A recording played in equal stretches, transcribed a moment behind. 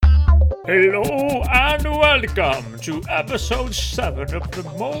Hello and welcome to episode 7 of the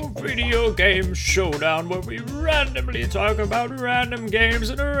Mo Video Game Showdown, where we randomly talk about random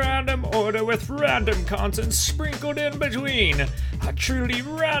games in a random order with random content sprinkled in between. A truly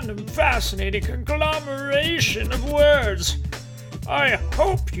random, fascinating conglomeration of words. I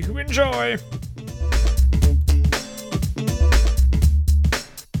hope you enjoy.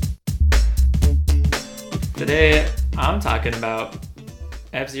 Today, I'm talking about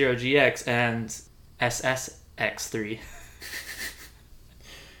F-Zero GX and SSX3.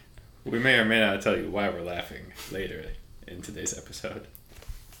 We may or may not tell you why we're laughing later in today's episode.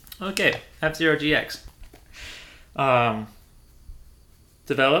 Okay, F-Zero GX.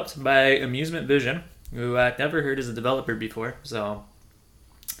 Developed by Amusement Vision, who I've never heard as a developer before, so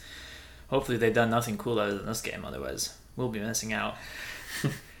hopefully they've done nothing cool other than this game, otherwise we'll be missing out.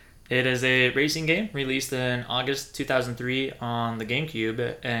 It is a racing game released in August 2003 on the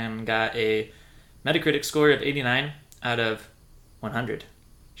GameCube and got a Metacritic score of 89 out of 100.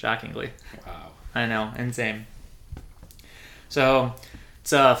 Shockingly. Wow. I know, insane. So,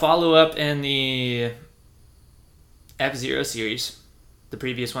 it's a follow-up in the F-Zero series. The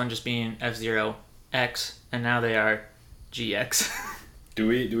previous one just being F-Zero X, and now they are GX. Do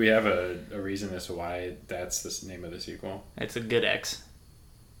we have a reason as to why that's the name of the sequel? It's a good X.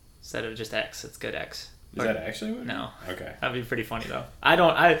 Instead of just X, it's good X. Is that actually what? No. Okay. That'd be pretty funny though. I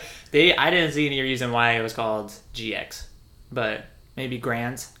didn't see any reason why it was called GX, but maybe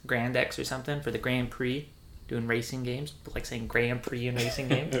Grand X or something for the Grand Prix, doing racing games, like saying Grand Prix in racing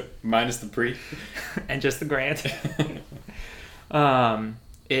games, Minus the pre. and just the Grand.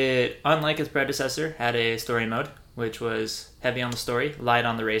 It, unlike its predecessor, had a story mode, which was heavy on the story, light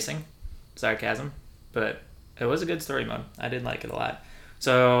on the racing. Sarcasm, but it was a good story mode. I did like it a lot.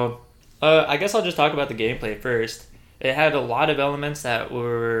 So, I guess I'll just talk about the gameplay first. It had a lot of elements that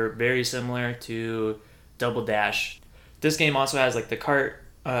were very similar to Double Dash. This game also has like the cart,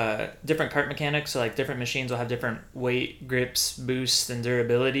 different cart mechanics. So like different machines will have different weight, grips, boosts, and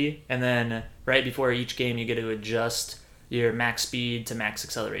durability. And then right before each game, you get to adjust your max speed to max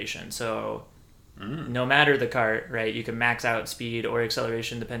acceleration. So no matter the cart, right, you can max out speed or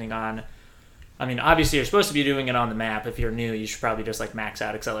acceleration depending on. I mean, obviously, you're supposed to be doing it on the map. If you're new, you should probably just like max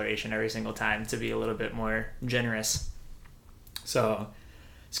out acceleration every single time to be a little bit more generous. So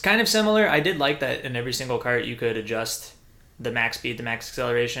it's kind of similar. I did like that in every single cart you could adjust the max speed to max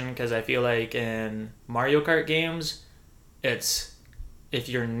acceleration, because I feel like in Mario Kart games, it's if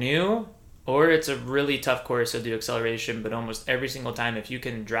you're new or it's a really tough course to do acceleration, but almost every single time, if you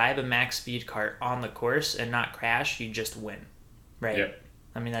can drive a max speed cart on the course and not crash, you just win, right? Yep.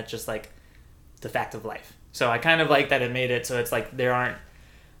 I mean, that's just like the fact of life. So I kind of like that it made it so it's like there aren't,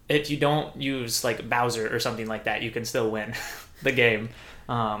 if you don't use like Bowser or something like that, you can still win the game.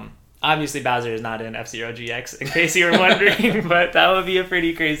 Obviously Bowser is not in F-Zero GX in case you were wondering, but that would be a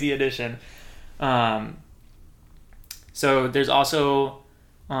pretty crazy addition. So there's also,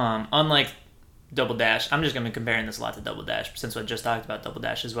 unlike Double Dash, I'm just going to be comparing this a lot to Double Dash since I just talked about Double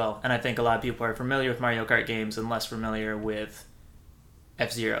Dash as well. And I think a lot of people are familiar with Mario Kart games and less familiar with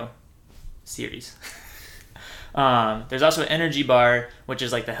F-Zero series. There's also an energy bar, which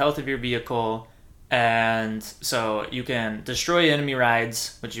is like the health of your vehicle, and so you can destroy enemy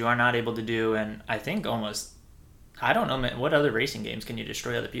rides, which you are not able to do. And I think almost, I don't know, what other racing games can you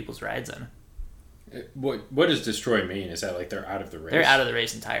destroy other people's rides in? What does destroy mean? Is that like they're out of the race? They're out of the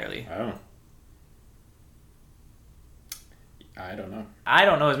race entirely. Oh. I don't know. I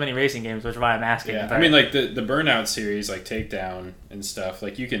don't know as many racing games, which is why I'm asking. Yeah, but I mean, like the Burnout series, like Takedown and stuff,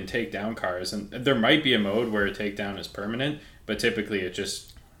 like you can take down cars, and there might be a mode where a takedown is permanent, but typically it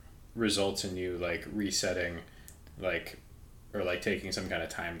just results in you like resetting, like, or like taking some kind of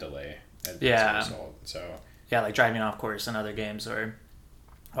time delay as a result. So yeah, like driving off course in other games, or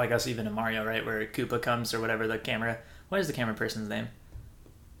well, I guess even in Mario, right, where Koopa comes or whatever. The camera, what is the camera person's name?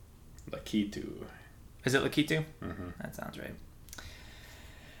 Lakitu. Is it Lakitu? Mm-hmm. That sounds right.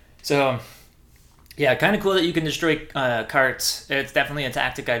 So, yeah, kind of cool that you can destroy carts. It's definitely a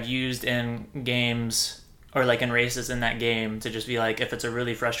tactic I've used in games or like in races in that game to just be like, if it's a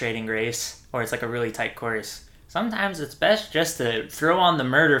really frustrating race or it's like a really tight course, sometimes it's best just to throw on the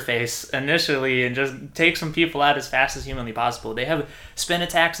murder face initially and just take some people out as fast as humanly possible. They have spin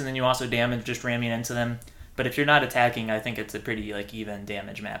attacks and then you also damage just ramming into them. But if you're not attacking, I think it's a pretty like even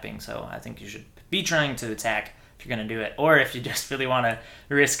damage mapping. So I think you should be trying to attack if you're going to do it. Or if you just really want to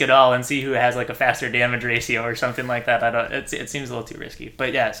risk it all and see who has like a faster damage ratio or something like that. It seems a little too risky.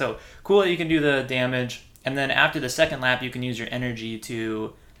 But yeah, so cool that you can do the damage. And then after the second lap, you can use your energy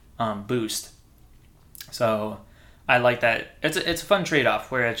to boost. So I like that. It's a fun trade-off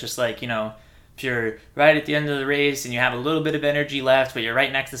where it's just like, if you're right at the end of the race and you have a little bit of energy left, but you're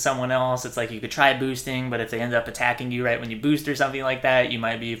right next to someone else, it's like you could try boosting, but if they end up attacking you right when you boost or something like that, you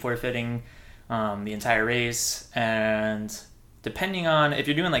might be forfeiting the entire race. And depending on, if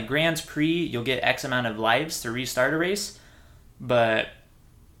you're doing like Grand Prix, you'll get X amount of lives to restart a race. But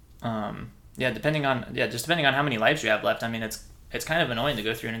depending on how many lives you have left, I mean, it's kind of annoying to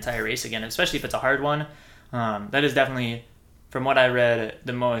go through an entire race again, especially if it's a hard one. That is definitely, from what I read,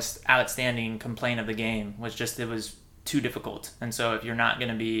 the most outstanding complaint of the game was just it was too difficult. And so if you're not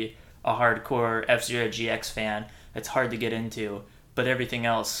going to be a hardcore F-Zero GX fan, it's hard to get into. But everything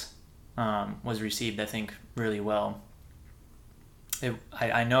else was received, I think, really well.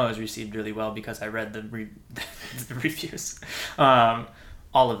 I know it was received really well because I read the reviews. All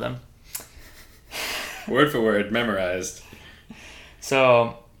of them. Word for word, memorized.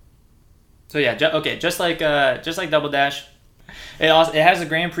 So yeah, just like Double Dash, it has a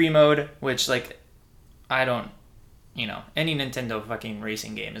Grand Prix mode, which like any Nintendo fucking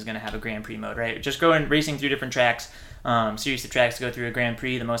racing game is gonna have a Grand Prix mode, right? Just go and racing through different tracks, series of tracks to go through a Grand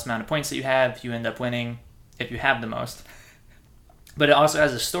Prix. The most amount of points that you have, you end up winning if you have the most. But it also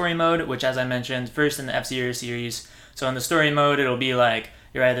has a story mode, which, as I mentioned, first in the F-Zero series. So in the story mode, it'll be like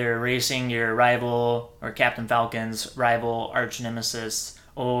you're either racing your rival or Captain Falcon's rival arch nemesis,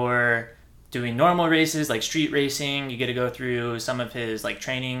 or doing normal races like street racing. You get to go through some of his like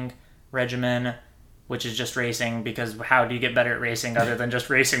training regimen, which is just racing, because how do you get better at racing other than just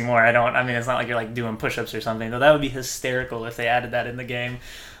racing more? It's not like you're like doing push-ups or something, though that would be hysterical if they added that in the game.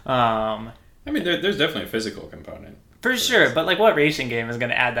 There's definitely a physical component. For sure, but like what racing game is going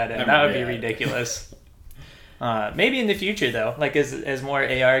to add that in? That would be ridiculous. Maybe in the future, though, like as more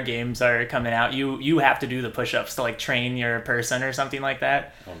AR games are coming out, you have to do the push-ups to like train your person or something like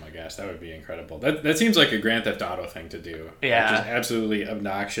that. Oh my gosh, that would be incredible. That seems like a Grand Theft Auto thing to do. Yeah. Just absolutely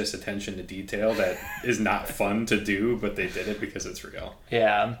obnoxious attention to detail that is not fun to do, but they did it because it's real.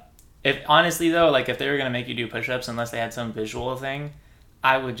 Yeah. If honestly though, like if they were gonna make you do push-ups unless they had some visual thing,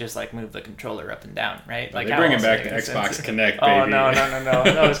 I would just like move the controller up and down, right? Like they're bringing back the Xbox Kinect, baby. Oh no,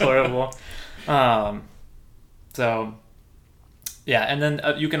 that was horrible. So, yeah, and then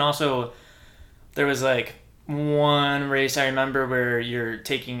you can also, there was like one race I remember where you're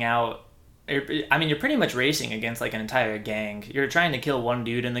taking out, you're pretty much racing against like an entire gang. You're trying to kill one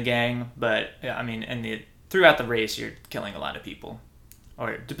dude in the gang, but throughout the race, you're killing a lot of people.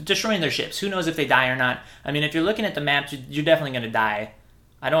 Or destroying their ships. Who knows if they die or not? If you're looking at the map, you're definitely going to die.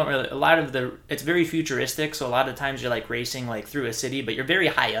 It's very futuristic, so a lot of times you're like racing like through a city, but you're very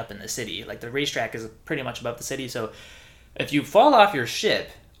high up in the city. Like the racetrack is pretty much above the city, so if you fall off your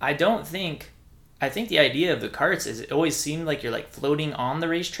ship, I think the idea of the karts is it always seemed like you're like floating on the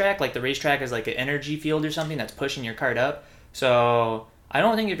racetrack, like the racetrack is like an energy field or something that's pushing your kart up. So I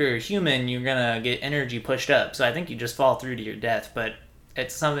don't think if you're a human, you're gonna get energy pushed up. So I think you just fall through to your death, but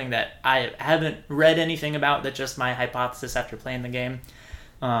it's something that I haven't read anything about. That's just my hypothesis after playing the game.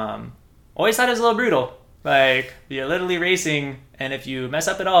 Always thought it was a little brutal. Like, you're literally racing, and if you mess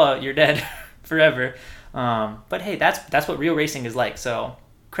up at all, you're dead forever. But hey, that's what real racing is like, so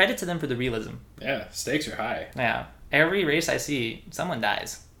credit to them for the realism. Yeah, stakes are high. Yeah. Every race I see, someone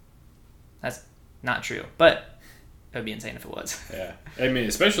dies. That's not true, but it would be insane if it was. Yeah.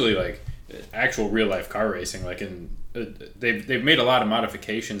 Especially like actual real life car racing, like they've made a lot of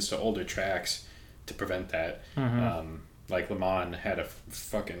modifications to older tracks to prevent that. Mm-hmm. Like Le Mans had a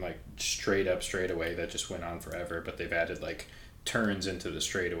fucking like straight up straightaway that just went on forever, but they've added like turns into the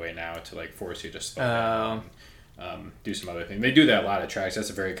straightaway now to like force you to slow down and do some other thing. They do that a lot of tracks. That's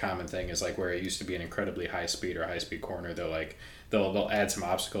a very common thing, is like where it used to be an incredibly high speed or high speed corner, they'll add some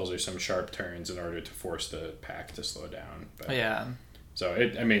obstacles or some sharp turns in order to force the pack to slow down. But, yeah.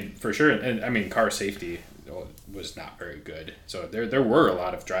 So for sure, and car safety was not very good. So there were a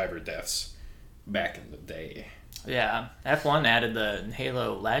lot of driver deaths back in the day. Yeah, F1 added the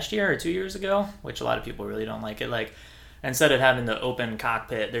Halo last year or 2 years ago, which a lot of people really don't like it. Like, instead of having the open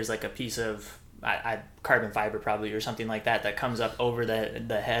cockpit, there's like a piece of carbon fiber probably or something like that comes up over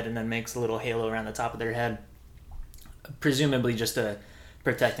the head and then makes a little halo around the top of their head, presumably just to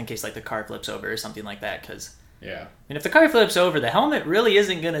protect in case like the car flips over or something like that. Because if the car flips over, the helmet really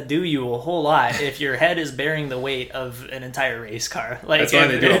isn't going to do you a whole lot if your head is bearing the weight of an entire race car. Like, that's why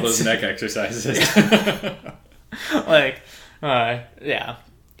they do all those neck exercises. Yeah.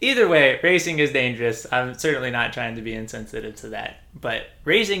 Either way, racing is dangerous. I'm certainly not trying to be insensitive to that. But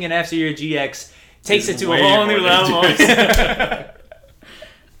racing in F-Zero GX takes it to a whole new level.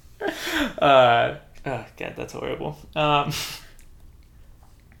 Oh, God, that's horrible.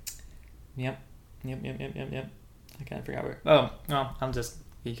 Yep. I can't figure out where. Oh, no, I'm just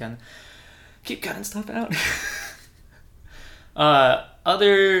you can keep cutting stuff out.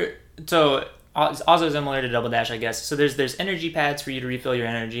 So it's also similar to Double Dash, I guess. So there's energy pads for you to refill your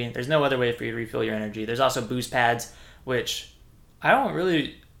energy. There's no other way for you to refill your energy. There's also boost pads, which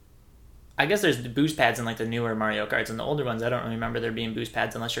I guess there's the boost pads in like the newer Mario Karts, and the older ones I don't really remember there being boost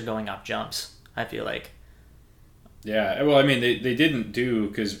pads unless you're going off jumps, I feel like. Yeah, well, I mean, they didn't do,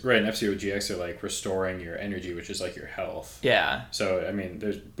 because right in F-Zero GX they're like restoring your energy, which is like your health. Yeah. So I mean,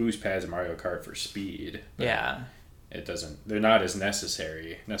 there's boost pads in Mario Kart for speed. Yeah. They're not as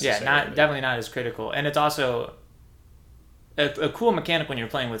necessary. Yeah, definitely not as critical. And it's also a cool mechanic when you're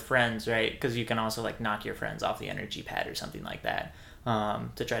playing with friends, right? Because you can also like knock your friends off the energy pad or something like that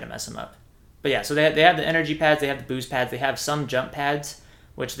to try to mess them up. But yeah, so they have the energy pads, they have the boost pads, they have some jump pads,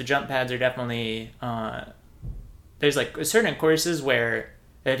 which the jump pads are definitely... there's like certain courses where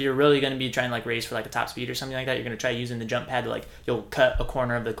if you're really going to be trying to like race for like a top speed or something like that, you're going to try using the jump pad to like, you'll cut a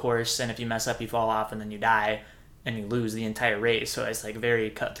corner of the course, and if you mess up, you fall off and then you die. And you lose the entire race, so it's like very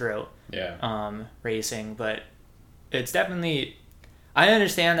cutthroat racing. But it's definitely, I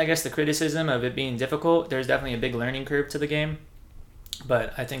understand, I guess, the criticism of it being difficult. There's definitely a big learning curve to the game,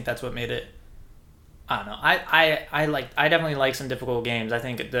 but I think that's what made it. I don't know. I definitely like some difficult games. I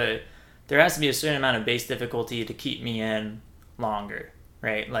think there has to be a certain amount of base difficulty to keep me in longer,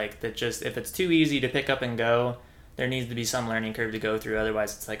 right? Like that, just if it's too easy to pick up and go, there needs to be some learning curve to go through.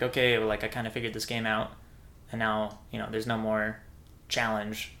 Otherwise, it's like, okay, well, like I kind of figured this game out. And now, there's no more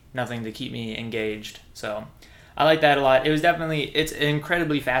challenge, nothing to keep me engaged. So I like that a lot. It's an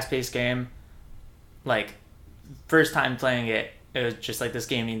incredibly fast-paced game. Like, first time playing it, it was just like this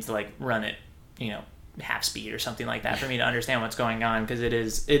game needs to like run it, half speed or something like that for me to understand what's going on, because it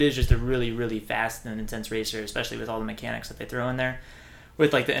is just a really, really fast and intense racer, especially with all the mechanics that they throw in there.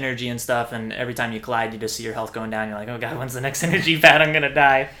 With like the energy and stuff, and every time you collide, you just see your health going down. You're like, oh god, when's the next energy pad? I'm going to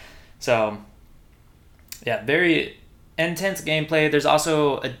die. So... yeah, very intense gameplay. There's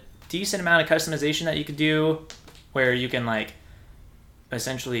also a decent amount of customization that you could do where you can, like,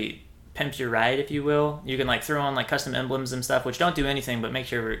 essentially pimp your ride, if you will. You can, like, throw on, like, custom emblems and stuff, which don't do anything but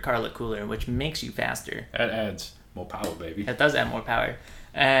make your car look cooler, which makes you faster. That adds more power, baby. It does add more power.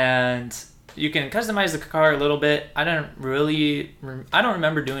 And you can customize the car a little bit. I don't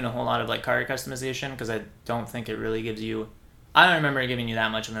remember doing a whole lot of, like, car customization because I don't think it really gives you... I don't remember it giving you that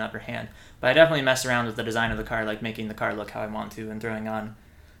much of an upper hand. But I definitely messed around with the design of the car, like making the car look how I want to, and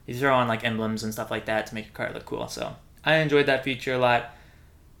you throw on like emblems and stuff like that to make your car look cool. So I enjoyed that feature a lot.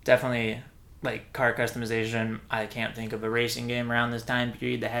 Definitely like car customization. I can't think of a racing game around this time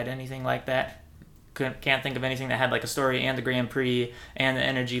period that had anything like that. Can't think of anything that had like a story and the Grand Prix and the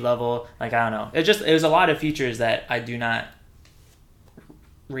energy level. Like, I don't know. It was a lot of features that I do not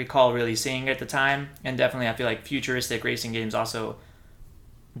recall really seeing at the time, and definitely I feel like futuristic racing games also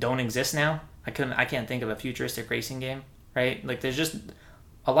don't exist now. I can't think of a futuristic racing game, right? Like there's just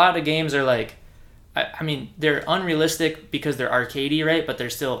a lot of games are like, I mean, they're unrealistic because they're arcadey, right? But they're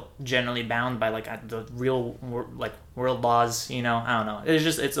still generally bound by like the real like world laws, I don't know.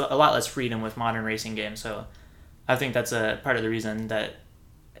 It's a lot less freedom with modern racing games. So I think that's a part of the reason that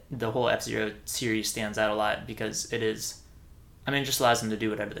the whole F-Zero series stands out a lot, because it just allows them to do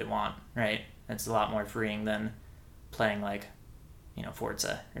whatever they want, right? It's a lot more freeing than playing like,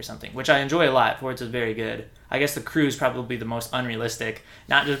 Forza or something, which I enjoy a lot. Forza's very good. I guess the crew's probably the most unrealistic,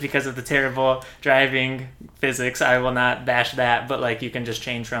 not just because of the terrible driving physics. I will not bash that, but like you can just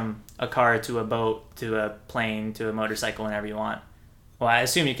change from a car to a boat to a plane to a motorcycle whenever you want. Well, I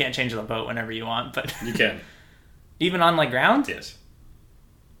assume you can't change the boat whenever you want, but you can. Even on like ground? Yes.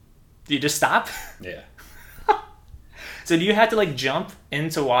 Do you just stop? Yeah. So do you have to like jump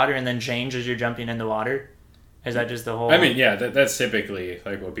into water and then change as you're jumping into water? Is that just the whole... I mean, yeah, that's typically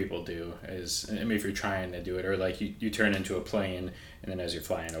like what people do is, if you're trying to do it, or like you turn into a plane, and then as you're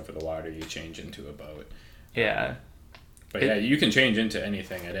flying over the water, you change into a boat. Yeah. But yeah, you can change into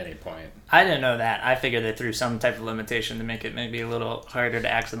anything at any point. I didn't know that. I figured they threw some type of limitation to make it maybe a little harder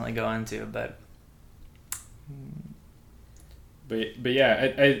to accidentally go into, but... But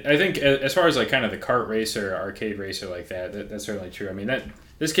yeah, I think as far as like kind of the kart racer, arcade racer like that's certainly true. I mean,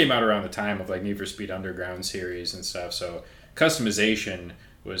 this came out around the time of like Need for Speed Underground series and stuff, so customization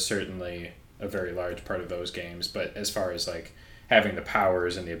was certainly a very large part of those games. But as far as like having the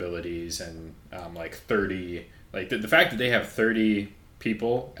powers and the abilities and like 30, like the fact that they have 30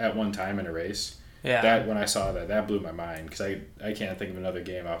 people at one time in a race, that when I saw that blew my mind, because I can't think of another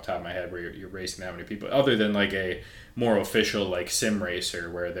game off the top of my head where you're racing that many people, other than like a more official like sim racer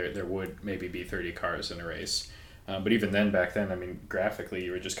where there would maybe be 30 cars in a race. But even then, back then, I mean, graphically,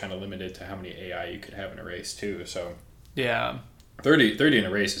 you were just kind of limited to how many AI you could have in a race too. So Yeah. 30 in a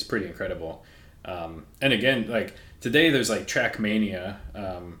race is pretty incredible. And again, like today, there's like Trackmania,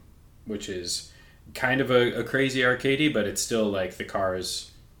 which is kind of a crazy arcadey, but it's still like the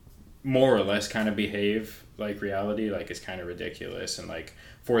cars more or less kind of behave like reality. Like it's kind of ridiculous. And like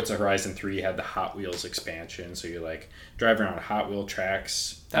Forza Horizon 3 had the Hot Wheels expansion, so you like drive around Hot Wheel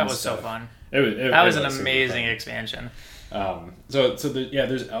tracks. That was so fun. That was an amazing expansion.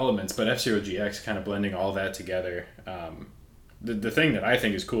 There's elements, but F-Zero GX kind of blending all that together. The thing that I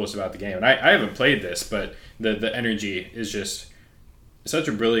think is coolest about the game, and I haven't played this, but the energy is just such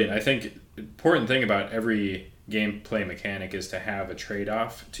a brilliant, I think, important thing about every gameplay mechanic is to have a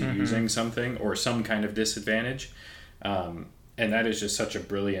trade-off to using something or some kind of disadvantage. And that is just such a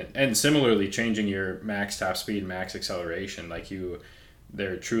brilliant, and similarly changing your max top speed, max acceleration,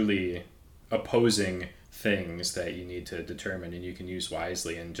 they're truly opposing things that you need to determine and you can use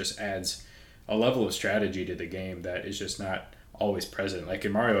wisely, and just adds a level of strategy to the game that is just not always present. Like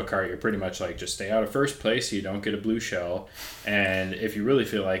in Mario Kart, you're pretty much like, just stay out of first place so you don't get a blue shell, and if you really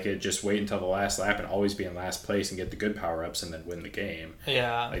feel like it, just wait until the last lap and always be in last place and get the good power-ups and then win the game.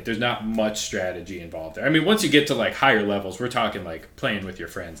 Yeah. Like there's not much strategy involved there. I mean, once you get to like higher levels, we're talking like playing with your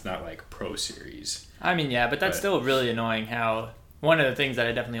friends, not like Pro Series. I mean, yeah, but that's still really annoying. How one of the things that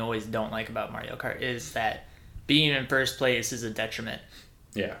I definitely always don't like about Mario Kart is that being in first place is a detriment.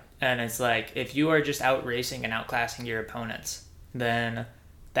 Yeah. And it's like, if you are just out racing and outclassing your opponents, then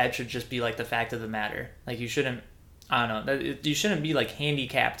that should just be like the fact of the matter. Like you shouldn't be like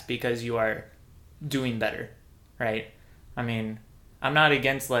handicapped because you are doing better, right? I mean, I'm not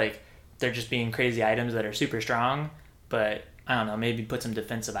against like there just being crazy items that are super strong, but I don't know, maybe put some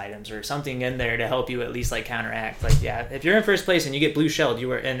defensive items or something in there to help you at least like counteract. Like, yeah, if you're in first place and you get blue shelled,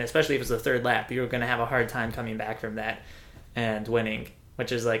 and especially if it's the third lap, you're going to have a hard time coming back from that and winning.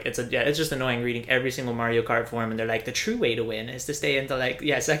 Which is like, it's just annoying reading every single Mario Kart forum, and they're like, the true way to win is to stay into like,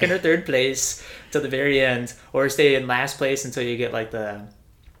 second or third place to the very end, or stay in last place until you get like the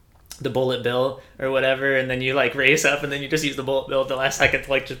bullet bill or whatever, and then you like race up and then you just use the bullet bill at the last second to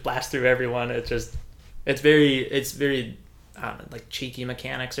like just blast through everyone. It's very I don't know, like cheeky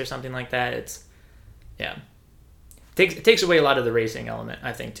mechanics or something like that. It takes away a lot of the racing element,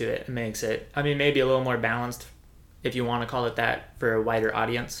 I think, to it. It makes it, I mean, maybe a little more balanced, if you want to call it that, for a wider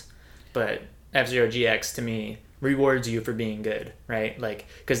audience. But F-Zero GX, to me, rewards you for being good, right? Like,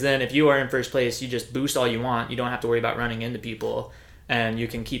 because then if you are in first place, you just boost all you want. You don't have to worry about running into people, and you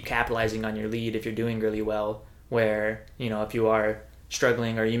can keep capitalizing on your lead if you're doing really well. Where, if you are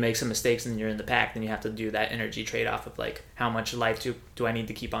struggling or you make some mistakes and you're in the pack, then you have to do that energy trade-off of like, how much life do I need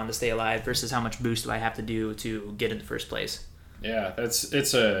to keep on to stay alive versus how much boost do I have to do to get into first place. Yeah,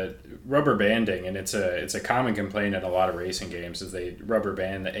 it's a rubber banding, and it's a common complaint in a lot of racing games is they rubber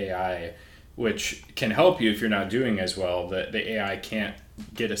band the AI, which can help you if you're not doing as well. The AI can't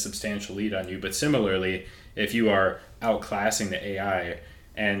get a substantial lead on you, but similarly, if you are outclassing the AI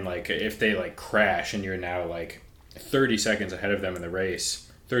and like if they like crash and you're now like 30 seconds ahead of them in the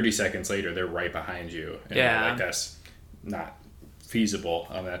race, 30 seconds later they're right behind you. And like that's not feasible.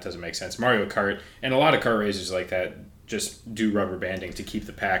 That doesn't make sense. Mario Kart and a lot of kart races like that just do rubber banding to keep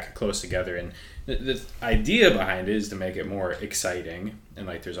the pack close together, and the idea behind it is to make it more exciting, and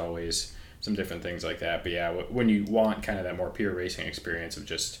like there's always some different things like that. But yeah, when you want kind of that more pure racing experience of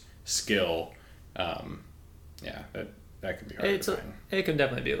just skill, that can be hard to find. It can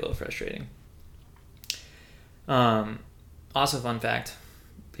definitely be a little frustrating. Also, fun fact,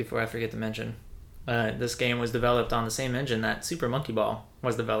 before I forget to mention, this game was developed on the same engine that Super Monkey Ball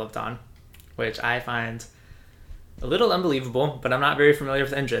was developed on, which I find a little unbelievable, but I'm not very familiar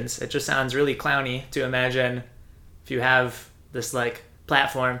with engines. It just sounds really clowny to imagine if you have this like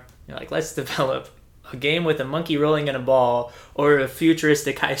platform, you're like, let's develop a game with a monkey rolling in a ball or a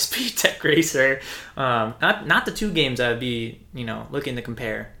futuristic high-speed tech racer. Not the two games I would be, looking to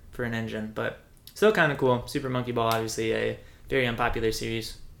compare for an engine, but still kind of cool. Super Monkey Ball, obviously a very unpopular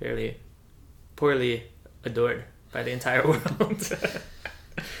series, fairly poorly adored by the entire world.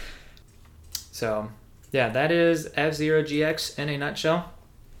 So, yeah, that is F-Zero GX in a nutshell.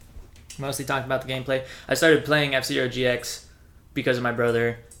 Mostly talked about the gameplay. I started playing F-Zero GX because of my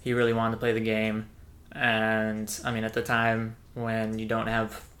brother. He really wanted to play the game. And, I mean, at the time when you don't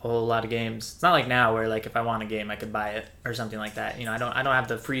have a whole lot of games, it's not like now where, like, if I want a game, I could buy it or something like that. I don't have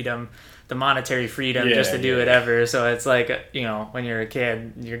the freedom, the monetary freedom just to do whatever. So it's like, when you're a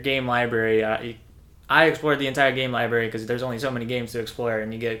kid, your game library, I explored the entire game library because there's only so many games to explore,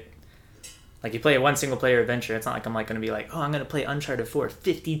 and you get Like, you play one single player adventure, it's not like I'm like going to be like, oh, I'm going to play Uncharted 4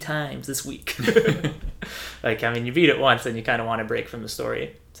 50 times this week. Like, I mean, you beat it once and you kind of want to break from the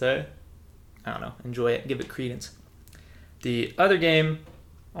story. So, I don't know, enjoy it, give it credence. The other game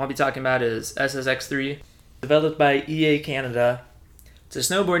I'll be talking about is SSX3, developed by EA Canada. It's a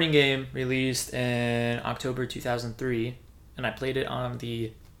snowboarding game released in October 2003, and I played it on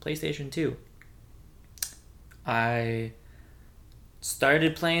the PlayStation 2. I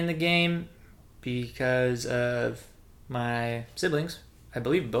started playing the game because of my siblings. I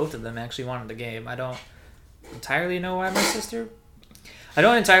believe both of them actually wanted the game. I don't entirely know why my sister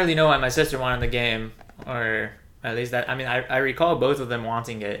wanted the game, or at least that, I mean, I recall both of them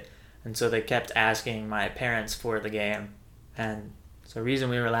wanting it, and so they kept asking my parents for the game. And so the reason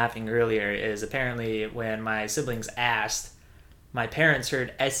we were laughing earlier is apparently when my siblings asked, my parents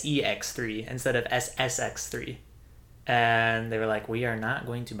heard SEX3 instead of SSX3. And they were like, we are not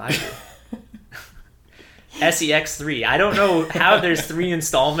going to buy you. SEX3. I don't know how there's 3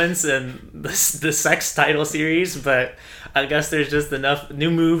 installments in the Sex title series, but I guess there's just enough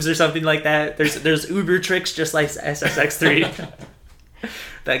new moves or something like that. There's Uber tricks just like SSX3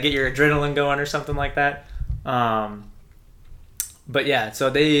 that get your adrenaline going or something like that. But yeah,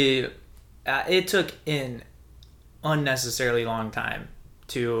 so it took an unnecessarily long time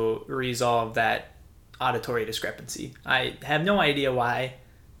to resolve that auditory discrepancy. I have no idea why,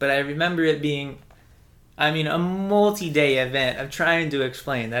 but I remember it being, I mean, a multi-day event of trying to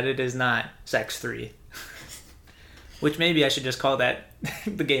explain that it is not Sex 3. Which maybe I should just call that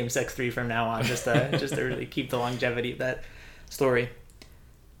the game Sex 3 from now on, just to really keep the longevity of that story.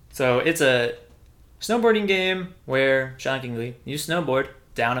 So it's a snowboarding game where, shockingly, you snowboard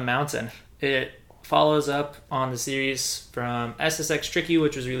down a mountain. It follows up on the series from SSX Tricky,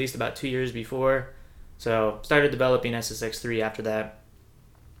 which was released about 2 years before. So started developing SSX3 after that.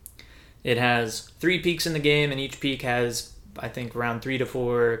 It has 3 peaks in the game, and each peak has, I think, around 3 to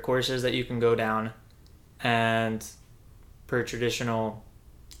 4 courses that you can go down. And per traditional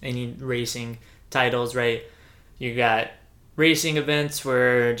any racing titles, right, you got racing events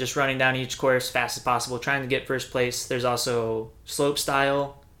where just running down each course fast as possible, trying to get first place. There's also slope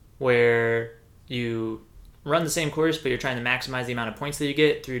style, where you run the same course, but you're trying to maximize the amount of points that you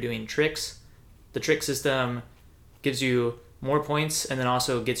get through doing tricks. The trick system gives you more points and then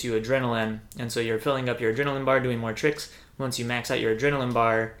also gets you adrenaline. And so you're filling up your adrenaline bar doing more tricks. Once you max out your adrenaline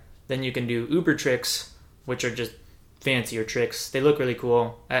bar, then you can do Uber tricks, which are just fancier tricks. They look really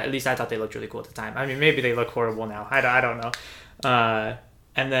cool. At least I thought they looked really cool at the time. I mean, maybe they look horrible now. I don't know.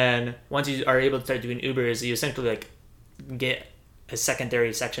 And then once you are able to start doing Ubers, you essentially like get a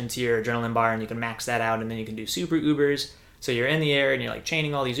secondary section to your adrenaline bar, and you can max that out, and then you can do super Ubers. So you're in the air and you're like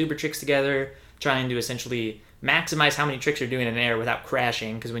chaining all these Uber tricks together, trying to essentially maximize how many tricks you're doing in the air without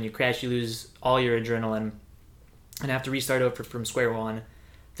crashing, because when you crash, you lose all your adrenaline and have to restart over from square one.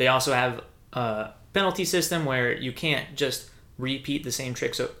 They also have a penalty system where you can't just repeat the same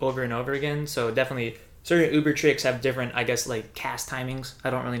tricks over and over again. So definitely certain Uber tricks have different, I guess, like cast timings. I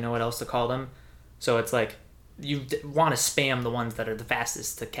don't really know what else to call them. So it's like you want to spam the ones that are the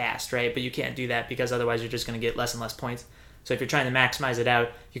fastest to cast, right? But you can't do that because otherwise you're just going to get less and less points. So if you're trying to maximize it out,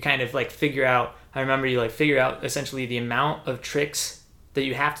 you kind of like figure out, I remember you like figure out essentially the amount of tricks that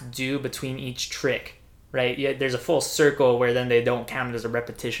you have to do between each trick, right? Yeah, there's a full circle where then they don't count it as a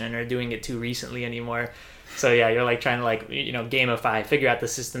repetition or doing it too recently anymore. So yeah, you're like trying to like, you know, gamify, figure out the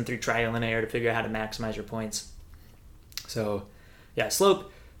system through trial and error to figure out how to maximize your points. So yeah,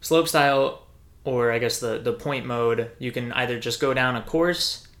 slope style, or I guess the point mode, you can either just go down a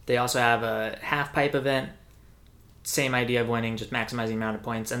course. They also have a half pipe event. Same idea of winning, just maximizing the amount of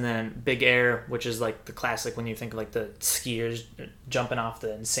points. And then big air, which is like the classic when you think of like the skiers jumping off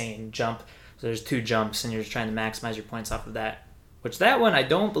the insane jump. So there's 2 jumps and you're just trying to maximize your points off of that. Which that one, I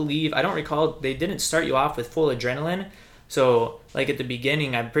don't recall, they didn't start you off with full adrenaline. So like at the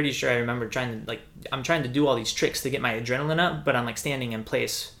beginning, I'm pretty sure I remember I'm trying to do all these tricks to get my adrenaline up, but I'm like standing in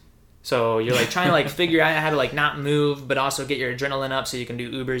place. So you're like trying to like figure out how to like not move, but also get your adrenaline up so you can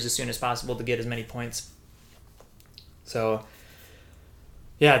do Ubers as soon as possible to get as many points. So,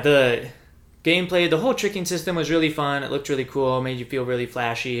 yeah, the gameplay, the whole tricking system was really fun. It looked really cool, made you feel really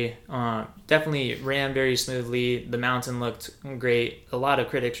flashy. Definitely ran very smoothly. The mountain looked great. A lot of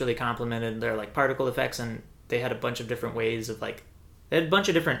critics really complimented their like particle effects, and they had a bunch of different ways of like, they had a bunch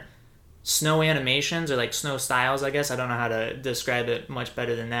of different snow animations or like snow styles, I guess. I don't know how to describe it much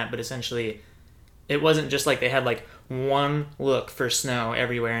better than that, but essentially it wasn't just like they had like one look for snow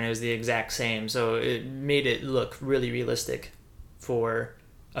everywhere and it was the exact same. So it made it look really realistic for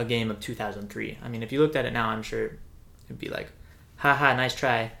a game of 2003. I mean, if you looked at it now, I'm sure it'd be like, haha, nice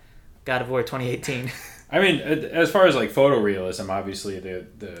try. God of War 2018. I mean, as far as like photorealism, obviously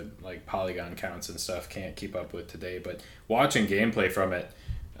the like polygon counts and stuff can't keep up with today. But watching gameplay from it,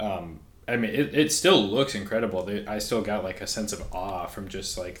 I mean, it still looks incredible. I still got like a sense of awe from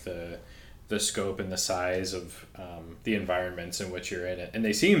just like the scope and the size of the environments in which you're in it, and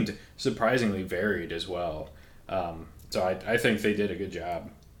they seemed surprisingly varied as well. So I think they did a good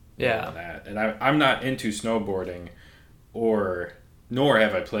job. Yeah. On that, and I'm not into snowboarding, nor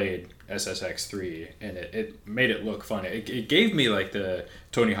have I played SSX3, and it made it look fun. It gave me like the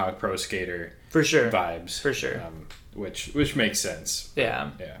Tony Hawk Pro Skater For sure. vibes. For sure. Which makes sense.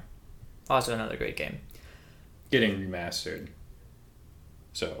 Yeah. Yeah. Also another great game. Getting remastered.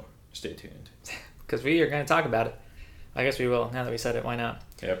 So stay tuned. Because we are going to talk about it. I guess we will. Now that we said it, why not?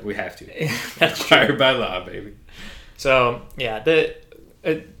 Yep, we have to. That's Required by law, baby. So, yeah, the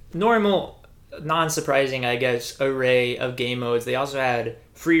normal, non-surprising, I guess, array of game modes. They also had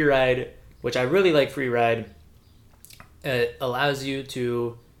Free Ride, which I really like Free Ride. It allows you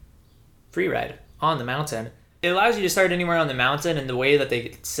to free ride on the mountain. It allows you to start anywhere on the mountain, and the way that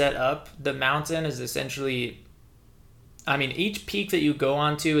they set up the mountain is essentially... I mean, each peak that you go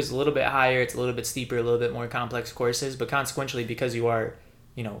onto is a little bit higher, it's a little bit steeper, a little bit more complex courses, but consequently, because you are,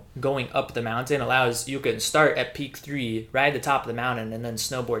 going up the mountain, you can start at peak 3, ride the top of the mountain, and then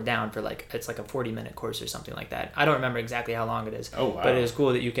snowboard down for it's like a 40-minute course or something like that. I don't remember exactly how long it is. Oh, wow. But it is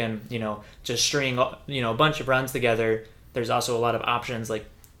cool that you can, just string, a bunch of runs together. There's also a lot of options, like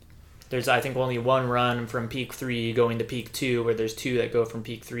there's, I think, only one run from peak 3 going to peak 2, where there's 2 that go from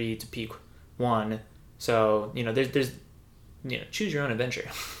peak 3 to peak 1. So, there's choose your own adventure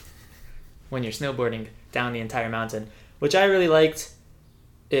when you're snowboarding down the entire mountain, which I really liked.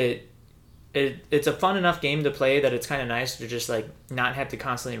 It's a fun enough game to play that it's kind of nice to just like not have to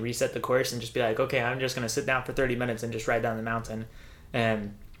constantly reset the course and just be like, okay, I'm just going to sit down for 30 minutes and just ride down the mountain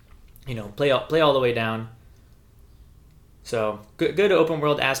and, play all the way down. So good open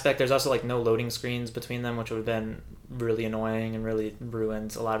world aspect. There's also like no loading screens between them, which would have been really annoying and really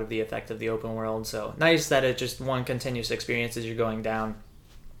ruins a lot of the effect of the open world. So nice that it's just one continuous experience as you're going down.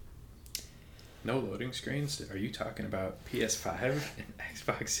 No loading screens? Are you talking about PS5 and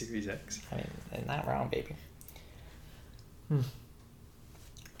Xbox Series X? I mean, not wrong, baby. I'm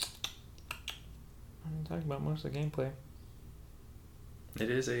talking about most of the gameplay.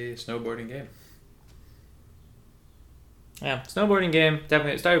 It is a snowboarding game. Yeah, snowboarding game.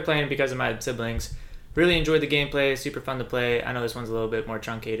 Definitely started playing because of my siblings. Really enjoyed the gameplay. Super fun to play. I know this one's a little bit more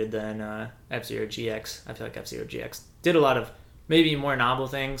truncated than F-Zero GX. I feel like F-Zero GX did a lot of maybe more novel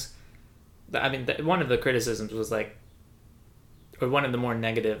things. I mean, one of the criticisms was like, or one of the more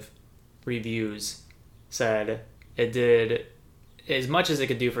negative reviews said it did as much as it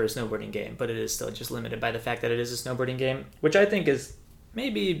could do for a snowboarding game, but it is still just limited by the fact that it is a snowboarding game, which I think is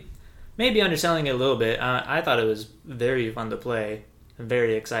maybe underselling it a little bit. I thought it was very fun to play,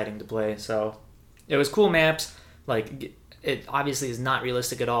 very exciting to play. So it was cool maps. Like, it obviously is not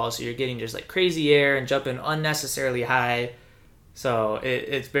realistic at all, so you're getting just like crazy air and jumping unnecessarily high. So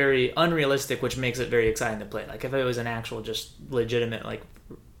it's very unrealistic, which makes it very exciting to play. Like if it was an actual just legitimate like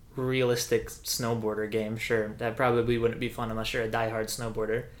realistic snowboarder game, sure, that probably wouldn't be fun unless you're a diehard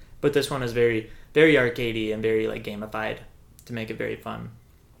snowboarder. But this one is very, very arcadey and very like gamified to make it very fun.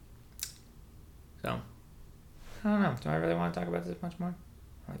 So I don't know. Do I really want to talk about this much more?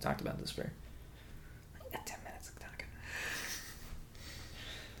 I talked about this for 10 minutes of talking.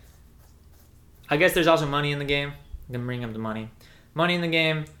 I guess there's also money in the game. I'm gonna bring up the money in the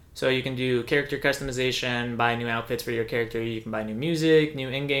game, so you can do character customization, buy new outfits for your character, you can buy new music, new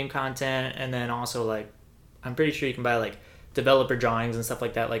in-game content, and then also like I'm pretty sure you can buy like developer drawings and stuff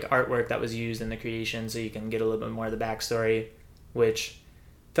like that, like artwork that was used in the creation, so you can get a little bit more of the backstory, which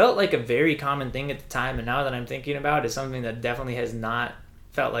felt like a very common thing at the time, and now that I'm thinking about it, it's something that definitely has not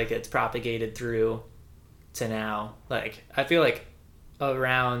felt like it's propagated through to now. Like I feel like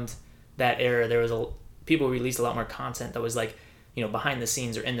around that era there was people released a lot more content that was like, behind the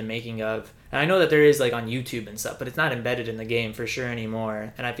scenes or in the making of. And I know that there is like on YouTube and stuff, but it's not embedded in the game for sure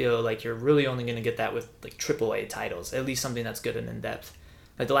anymore. And I feel like you're really only going to get that with like AAA titles, at least something that's good and in depth.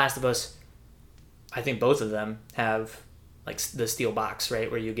 Like The Last of Us, I think both of them have like the steel box, right?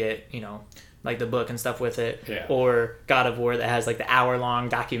 Where you get, like the book and stuff with it. Yeah. Or God of War that has like the hour-long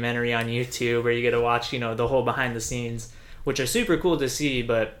documentary on YouTube where you get to watch, the whole behind the scenes, which are super cool to see,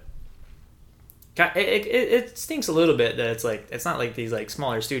 but it stinks a little bit that it's not like these like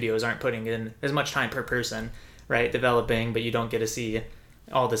smaller studios aren't putting in as much time per person, right, developing, but you don't get to see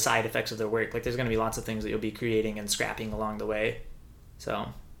all the side effects of their work. Like there's going to be lots of things that you'll be creating and scrapping along the way. So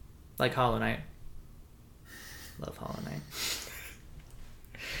like Hollow Knight. Love Hollow Knight.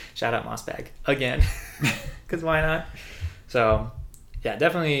 Shout out Mossbag again, because why not? So, yeah,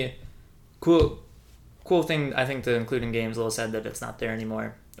 definitely cool thing I think to include in games. A little sad that it's not there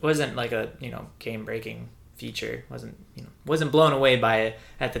anymore. It wasn't like a game breaking feature. Wasn't blown away by it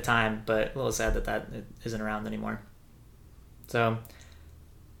at the time, but a little sad that it isn't around anymore. So,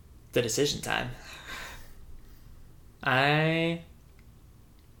 the decision time. I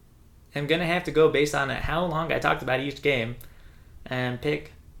am gonna have to go based on how long I talked about each game, and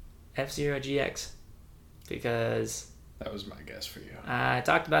pick F-Zero GX, because that was my guess for you. I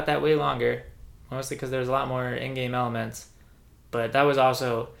talked about that way longer, mostly because there's a lot more in-game elements. But that was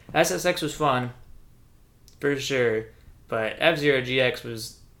also... SSX was fun, for sure. But F-Zero GX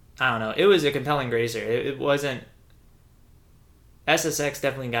was... I don't know. It was a compelling racer. It wasn't... SSX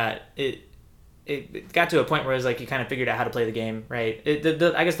definitely got... It got to a point where it was like you kind of figured out how to play the game, right?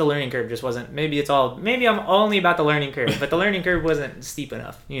 I guess the learning curve just wasn't... Maybe I'm only about the learning curve, but the learning curve wasn't steep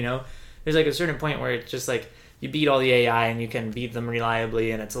enough, There's like a certain point where it's just like you beat all the AI and you can beat them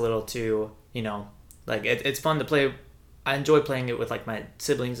reliably, and it's a little too, like it's fun to play. I enjoy playing it with like my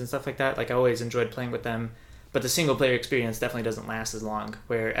siblings and stuff like that. Like I always enjoyed playing with them, but the single player experience definitely doesn't last as long.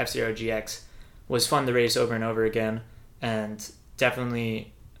 Where F-Zero GX was fun to race over and over again, and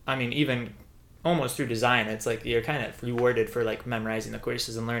definitely, even almost through design, it's like you're kind of rewarded for like memorizing the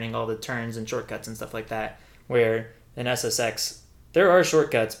courses and learning all the turns and shortcuts and stuff like that. Where in SSX there are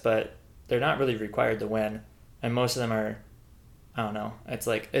shortcuts, but they're not really required to win, and most of them are, I don't know.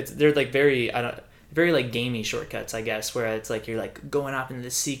 They're like very like gamey shortcuts, I guess, where it's like you're like going off into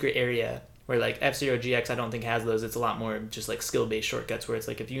this secret area. Where like F-Zero GX, I don't think has those. It's a lot more just like skill based shortcuts, where it's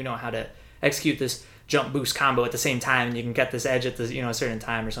like if you know how to execute this jump boost combo at the same time, and you can get this edge at the a certain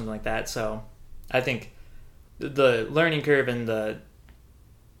time or something like that. So I think the learning curve and the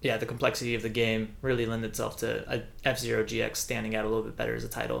complexity of the game really lend itself to F-Zero GX standing out a little bit better as a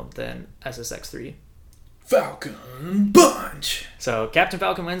title than SSX3. Falcon Punch! So Captain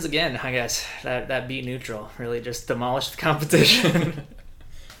Falcon wins again, I guess. That beat neutral. Really just demolished the competition.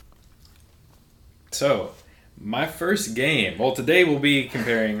 So, my first game. Well, today we'll be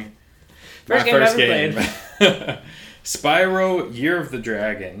comparing first game. Spyro Year of the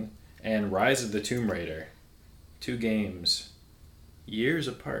Dragon and Rise of the Tomb Raider. 2 games. Years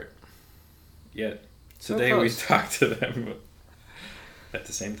apart. Yet today we talked to them at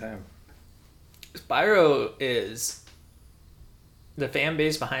the same time. Spyro is... The fan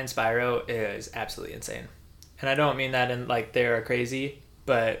base behind Spyro is absolutely insane. And I don't mean that in like they're crazy,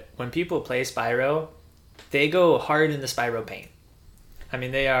 but when people play Spyro, they go hard in the Spyro paint.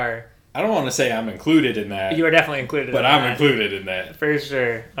 They are... I don't want to say I'm included in that. You are definitely included but I'm included in that. For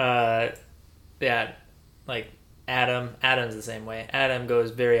sure. Yeah, like... Adam's the same way. Adam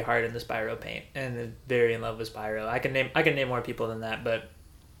goes very hard in the Spyro paint and is very in love with Spyro. I can name more people than that, but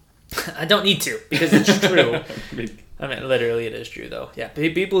I don't need to because it's true. Literally it is true though. Yeah,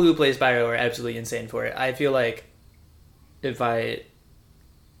 people who play Spyro are absolutely insane for it. I feel like if I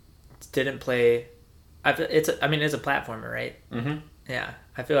didn't play, it's a platformer, right? Mm-hmm. Yeah,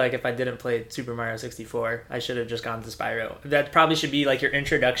 I feel like if I didn't play Super Mario 64, I should have just gone to Spyro. That probably should be like your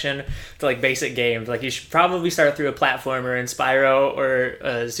introduction to like basic games. Like you should probably start through a platformer, and Spyro or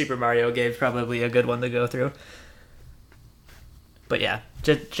a Super Mario game is probably a good one to go through. But yeah,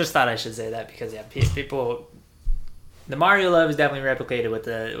 just thought I should say that because people, the Mario love is definitely replicated with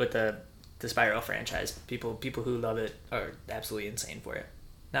the Spyro franchise. People who love it are absolutely insane for it.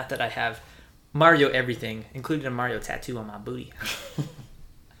 Not that I have Mario everything, including a Mario tattoo on my booty.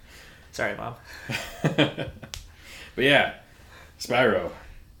 Sorry, Mom. But yeah, Spyro.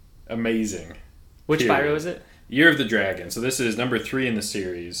 Amazing. Which Spyro is it? Year of the Dragon. So this is number 3 in the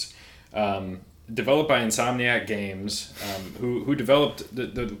series. Developed by Insomniac Games, who developed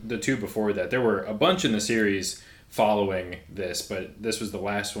the 2 before that. There were a bunch in the series following this, but this was the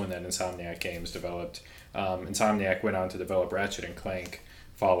last one that Insomniac Games developed. Insomniac went on to develop Ratchet & Clank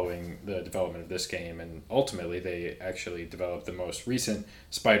following the development of this game, and ultimately they actually developed the most recent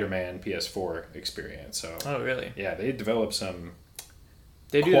Spider-Man PS4 experience. So, oh really? Yeah, they developed some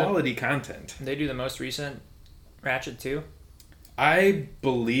quality content. They do the most recent Ratchet 2? I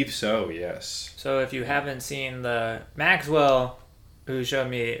believe so, yes. So if you haven't seen the Maxwell, who showed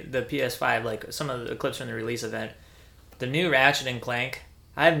me the PS5, like some of the clips from the release event, the new Ratchet & Clank,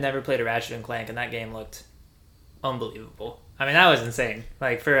 I've never played a Ratchet & Clank, and that game looked unbelievable. That was insane.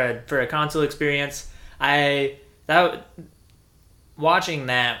 Like for a console experience, watching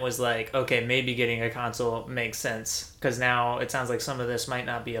that was like, okay, maybe getting a console makes sense because now it sounds like some of this might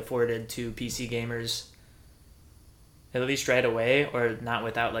not be afforded to PC gamers, at least right away, or not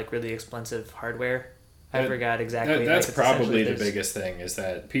without like really expensive hardware. I forgot exactly. That's like, probably the biggest thing, is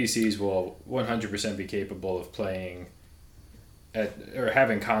that PCs will 100% be capable of playing or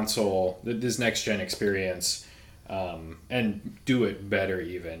having console, this next gen experience, and do it better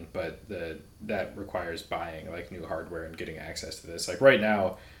even, but that requires buying like new hardware and getting access to this. Like right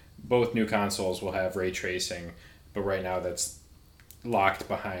now, both new consoles will have ray tracing, but right now that's locked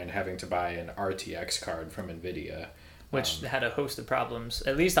behind having to buy an RTX card from NVIDIA. Which had a host of problems,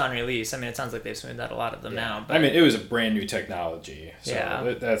 at least on release. I mean, it sounds like they've smoothed out a lot of them now. But... I mean, it was a brand new technology,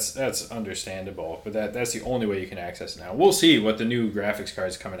 so that's understandable. But that's the only way you can access it now. We'll see what the new graphics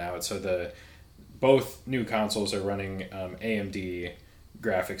cards coming out. So both new consoles are running AMD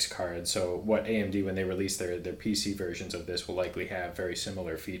graphics cards. So what AMD, when they release their PC versions of this, will likely have very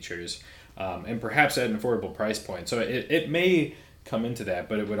similar features, and perhaps at an affordable price point. So it may come into that,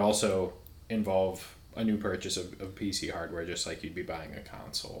 but it would also involve a new purchase of PC hardware, just like you'd be buying a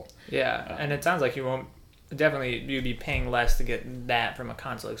console. Yeah, and it sounds like you'd be paying less to get that from a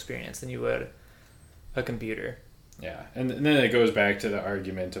console experience than you would a computer. Yeah, and then it goes back to the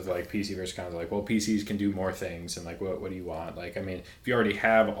argument of like PC versus console. Like, well, PCs can do more things, and like, what do you want? Like, I mean, if you already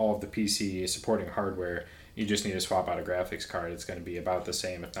have all of the PC supporting hardware, you just need to swap out a graphics card. It's going to be about the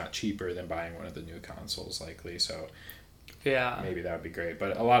same, if not cheaper, than buying one of the new consoles, likely. So, yeah, maybe that would be great.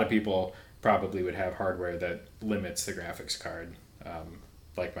 But a lot of people probably would have hardware that limits the graphics card.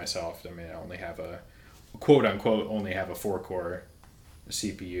 Like myself, I mean, I only have a quote unquote 4-core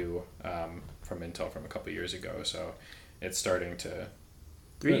CPU from Intel from a couple years ago, so it's starting to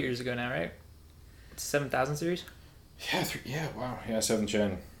 3 years ago now, right? It's 7000 series. Wow, 7th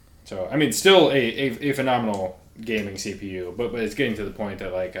gen. So I mean, still a phenomenal gaming CPU, but it's getting to the point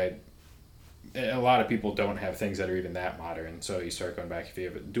that like a lot of people don't have things that are even that modern. So you start going back, if you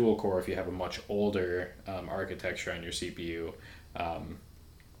have a dual core, if you have a much older architecture on your CPU,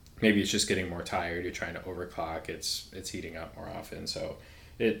 maybe it's just getting more tired. You're trying to overclock. It's heating up more often. So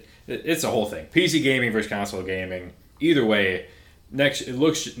it's a whole thing. PC gaming versus console gaming. Either way, next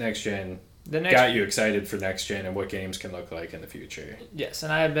gen. Got you excited for next gen and what games can look like in the future. Yes,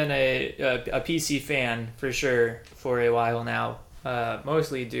 and I have been a PC fan for sure for a while now,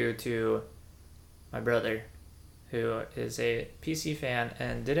 mostly due to my brother, who is a PC fan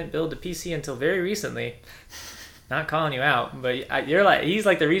and didn't build a PC until very recently. Not calling you out, but he's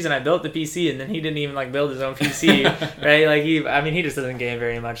like the reason I built the PC, and then he didn't even like build his own PC, right? Like he just doesn't game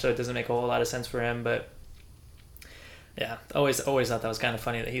very much, so it doesn't make a whole lot of sense for him. But yeah, always thought that was kind of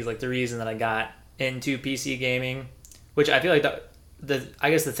funny that he's like the reason that I got into PC gaming, which I feel like I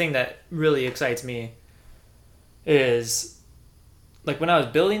guess the thing that really excites me is, like, when I was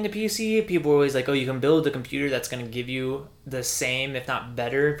building the PC, people were always like, oh, you can build a computer that's going to give you the same, if not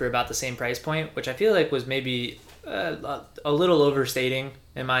better, for about the same price point, which I feel like was maybe a little overstating,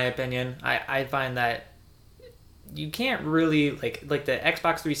 in my opinion. I find that you can't really, like the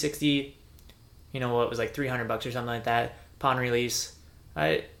Xbox 360, it was like $300 or something like that upon release.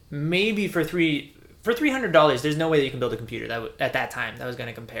 Maybe for $300, there's no way that you can build a computer that at that time that was going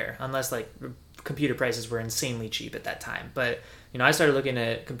to compare, unless like computer prices were insanely cheap at that time. But I started looking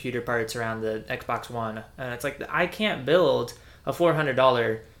at computer parts around the Xbox One, and it's like I can't build a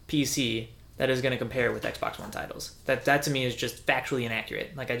 $400 PC that is going to compare with Xbox One titles. That to me is just factually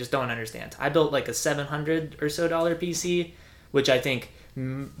inaccurate. Like, I just don't understand. I built like a $700 or so PC, which I think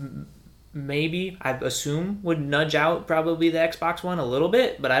maybe, I assume, would nudge out probably the Xbox One a little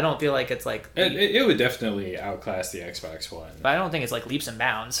bit, but I don't feel like it's like... It would definitely outclass the Xbox One. But I don't think it's like leaps and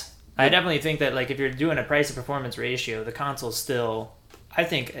bounds. I definitely think that, like, if you're doing a price to performance ratio, the console still, I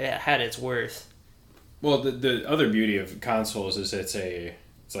think, it had its worth. Well, the other beauty of consoles is it's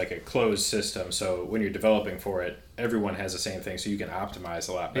like a closed system. So when you're developing for it, everyone has the same thing, so you can optimize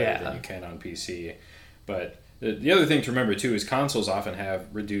a lot better than you can on PC. But the other thing to remember too is consoles often have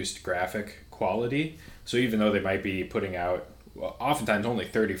reduced graphic quality. So even though they might be putting out, oftentimes only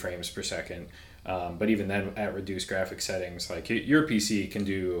 30 frames per second, but even then at reduced graphic settings, like your PC can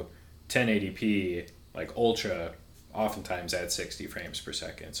do 1080p, like ultra, oftentimes at 60 frames per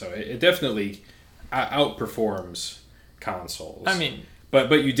second. So it definitely outperforms consoles. I mean,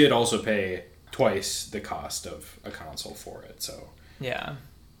 but you did also pay twice the cost of a console for it. So yeah.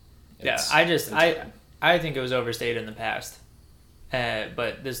 I think it was overstated in the past,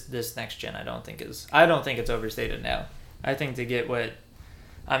 but this next gen I don't think it's overstated now. I think to get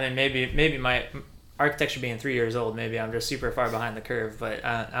maybe my architecture being 3 years old, maybe I'm just super far behind the curve, but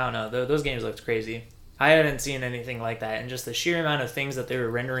I don't know. Those games looked crazy. I hadn't seen anything like that, and just the sheer amount of things that they were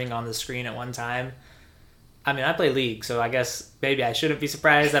rendering on the screen at one time. I mean, I play League, so I guess maybe I shouldn't be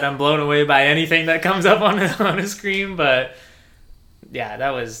surprised that I'm blown away by anything that comes up on a screen, but yeah,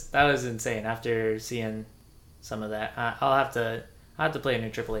 that was insane. After seeing some of that, I'll have to play a new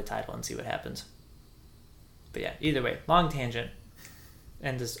AAA title and see what happens. But yeah, either way, long tangent,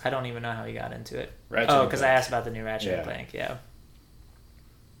 and just I don't even know how he got into it. Because I asked about the new Ratchet and Clank. Yeah.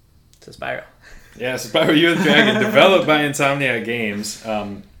 So Spyro. Yeah, Spyro Year of the Dragon, developed by Insomniac Games,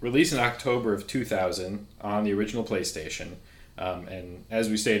 released in October of 2000 on the original PlayStation. And as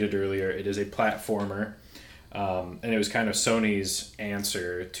we stated earlier, it is a platformer, and it was kind of Sony's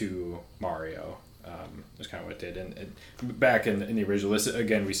answer to Mario. That's kind of what it did. And back in the original, this,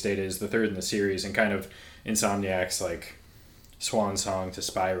 again, we stated, is the third in the series, and kind of Insomniac's like swan song to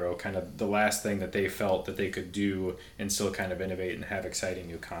Spyro, kind of the last thing that they felt that they could do and still kind of innovate and have exciting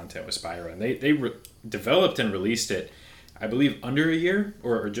new content with Spyro. And they developed and released it, I believe, under a year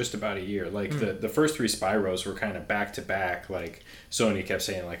or just about a year. Like the first three Spyros were kind of back to back. Like Sony kept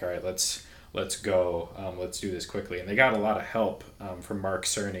saying like, all right, let's go, let's do this quickly. And they got a lot of help from Mark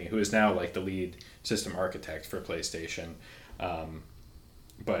Cerny, who is now like the lead system architect for PlayStation.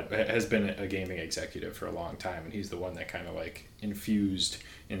 But has been a gaming executive for a long time, and he's the one that kind of like infused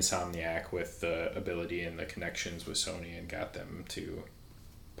Insomniac with the ability and the connections with Sony and got them to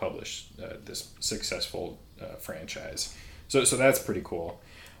publish this successful franchise. So that's pretty cool.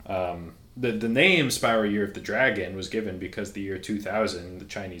 The name Spyro Year of the Dragon was given because the year 2000, the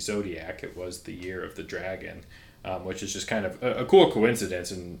Chinese zodiac, it was the year of the dragon, which is just kind of a cool coincidence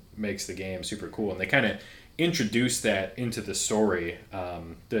and makes the game super cool. And they kind of introduced that into the story.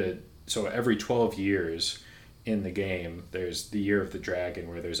 So every 12 years in the game, there's the Year of the Dragon,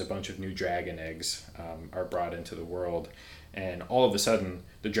 where there's a bunch of new dragon eggs are brought into the world, and all of a sudden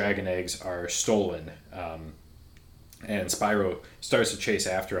the dragon eggs are stolen, and Spyro starts to chase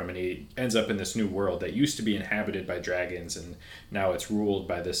after him, and he ends up in this new world that used to be inhabited by dragons, and now it's ruled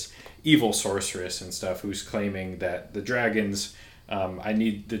by this evil sorceress and stuff who's claiming that the dragons, I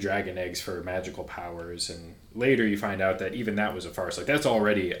need the dragon eggs for magical powers. And later you find out that even that was a farce. Like, that's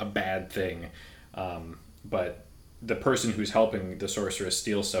already a bad thing. But the person who's helping the sorceress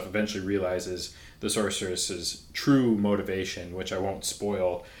steal stuff eventually realizes the sorceress's true motivation, which I won't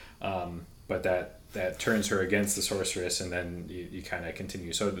spoil, but that turns her against the sorceress, and then you kind of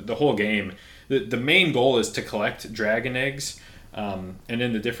continue. So the whole game, the main goal is to collect dragon eggs. And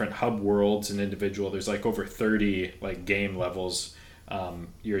in the different hub worlds and individual, there's like over 30 like game levels.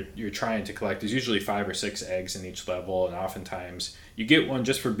 You're trying to collect. There's usually 5 or 6 eggs in each level, and oftentimes you get one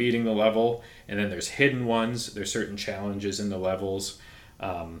just for beating the level, and then there's hidden ones. There's certain challenges in the levels,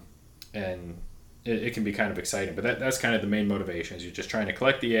 and it can be kind of exciting. But that's kind of the main motivation, is you're just trying to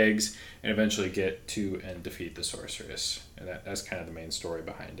collect the eggs and eventually get to and defeat the sorceress. And that's kind of the main story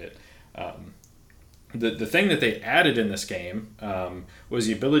behind it. The thing that they added in this game was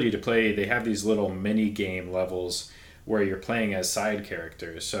the ability to play. They have these little mini game levels where you're playing as side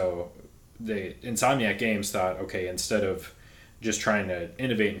characters. So Insomniac Games thought, okay, instead of just trying to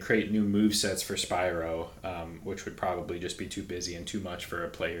innovate and create new movesets for Spyro, which would probably just be too busy and too much for a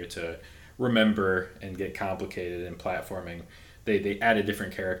player to remember and get complicated in platforming, they added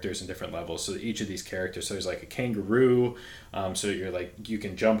different characters and different levels. So each of these characters, so there's like a kangaroo, so you're like, you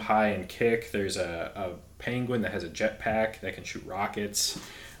can jump high and kick. There's a penguin that has a jetpack that can shoot rockets.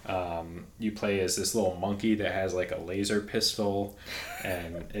 You play as this little monkey that has like a laser pistol,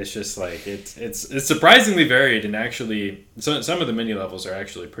 and it's just like it's surprisingly varied, and actually some of the mini levels are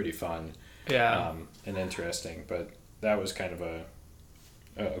actually pretty fun, and interesting. But that was kind of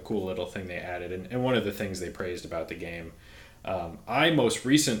a cool little thing they added, and one of the things they praised about the game. I most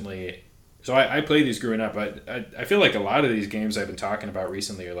recently, so I played these growing up. I feel like a lot of these games I've been talking about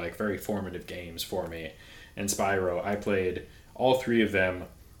recently are like very formative games for me. And Spyro, I played all 3 of them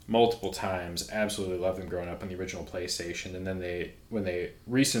multiple times. Absolutely loved them growing up on the original PlayStation. And then when they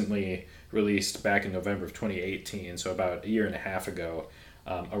recently released back in November of 2018, so about a year and a half ago,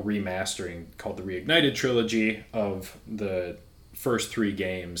 a remastering called the Reignited Trilogy of the first 3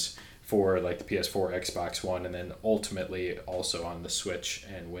 games for like the PS4, Xbox One, and then ultimately also on the Switch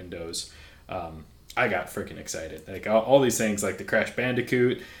and Windows. I got freaking excited. Like all these things, like the Crash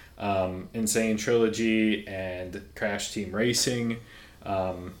Bandicoot, Insane Trilogy, and Crash Team Racing,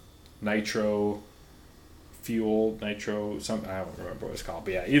 Nitro, something, I don't remember what it's called.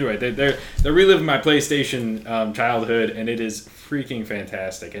 But yeah, either way, they're reliving my PlayStation childhood, and it is freaking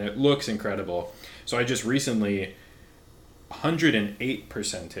fantastic, and it looks incredible. So I just recently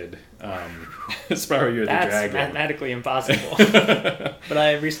 108%ed Spyro You're the That's Dragon. mathematically impossible. But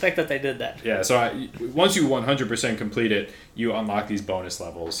I respect that they did that. Yeah, so once you 100% complete it, you unlock these bonus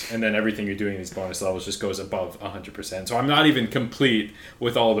levels, and then everything you're doing in these bonus levels just goes above 100%. So I'm not even complete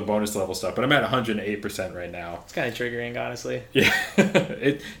with all the bonus level stuff, but I'm at 108% right now. It's kind of triggering, honestly. Yeah,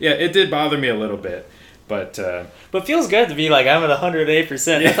 it did bother me a little bit, but feels good to be like, I'm at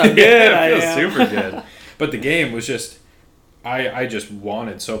 108%. That's how good it feels I am. super good. But the game was just, I just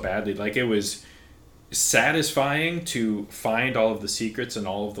wanted so badly. Like, it was satisfying to find all of the secrets and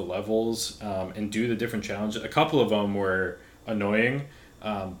all of the levels and do the different challenges. A couple of them were annoying,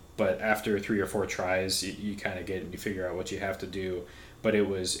 but after 3 or 4 tries, you kind of get it and you figure out what you have to do. But it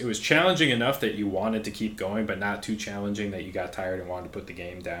was challenging enough that you wanted to keep going, but not too challenging that you got tired and wanted to put the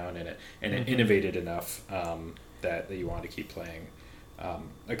game down. And it innovated enough that you wanted to keep playing.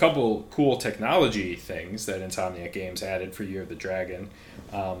 A couple cool technology things that Insomniac Games added for Year of the Dragon.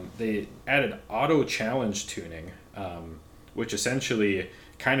 They added auto challenge tuning, which essentially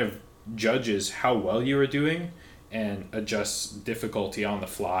kind of judges how well you are doing and adjusts difficulty on the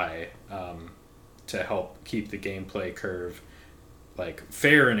fly to help keep the gameplay curve like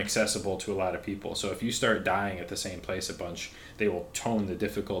fair and accessible to a lot of people. So if you start dying at the same place a bunch, they will tone the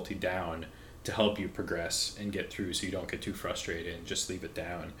difficulty down to help you progress and get through, so you don't get too frustrated and just leave it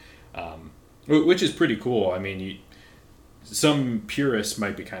down, which is pretty cool. I mean, some purists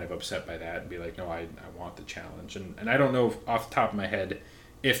might be kind of upset by that and be like, no, I want the challenge. And I don't know off the top of my head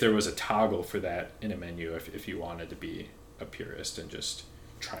if there was a toggle for that in a menu if you wanted to be a purist and just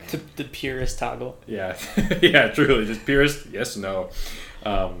try The purist toggle. Yeah. Yeah, truly, just purist, yes, no.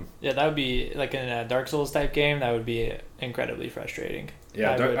 Yeah, that would be like in a Dark Souls type game. That would be incredibly frustrating.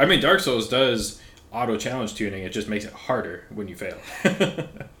 Yeah, I mean, Dark Souls does auto challenge tuning. It just makes it harder when you fail. I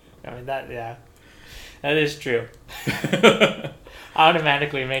mean, that is true.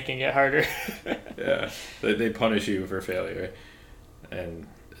 Automatically making it harder. Yeah, they punish you for failure, and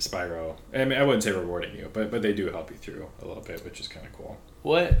Spyro. I mean, I wouldn't say rewarding you, but they do help you through a little bit, which is kind of cool.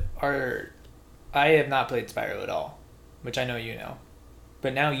 I have not played Spyro at all, which I know you know,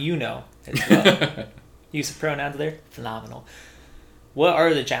 but now you know as well. Use of pronouns there, phenomenal. What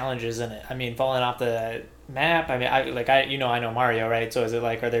are the challenges in it? I mean, falling off the map. I mean, I know Mario, right? So is it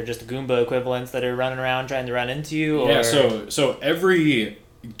like, are there just Goomba equivalents that are running around trying to run into you? Or? Yeah. So every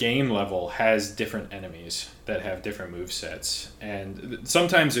game level has different enemies that have different move sets, and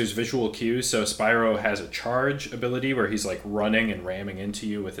sometimes there's visual cues. So Spyro has a charge ability where he's like running and ramming into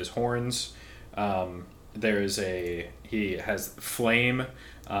you with his horns. He has flame.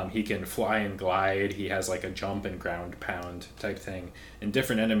 He can fly and glide. He has like a jump and ground pound type thing. And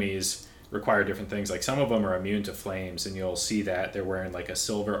different enemies require different things. Like some of them are immune to flames, and you'll see that they're wearing like a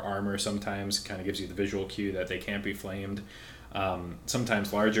silver armor sometimes. Kind of gives you the visual cue that they can't be flamed.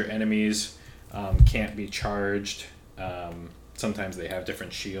 Sometimes larger enemies can't be charged. Sometimes they have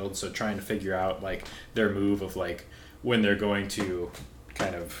different shields. So trying to figure out like their move of like when they're going to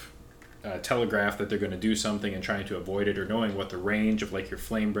kind of telegraph that they're going to do something and trying to avoid it, or knowing what the range of like your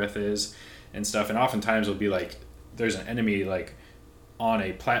flame breath is and stuff. And oftentimes it'll be like there's an enemy like on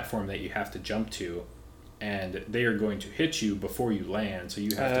a platform that you have to jump to, and they are going to hit you before you land, so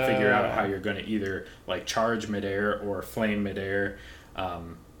you have to figure out how you're going to either like charge midair or flame midair.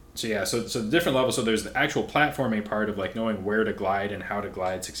 So the different levels. So there's the actual platforming part of like knowing where to glide and how to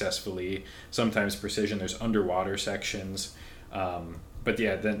glide successfully. Sometimes precision. There's underwater sections. But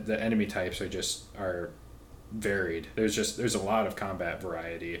yeah, then the enemy types are varied. There's a lot of combat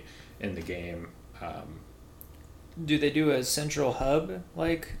variety in the game. Do they do a central hub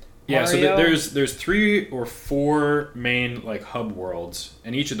like Yeah, Mario? so there's 3 or 4 main like hub worlds,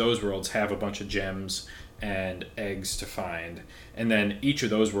 and each of those worlds have a bunch of gems and eggs to find, and then each of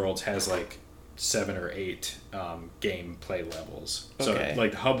those worlds has like 7 or 8 gameplay levels. Okay. So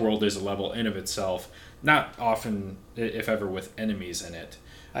like the hub world is a level in of itself. Not often, if ever, with enemies in it.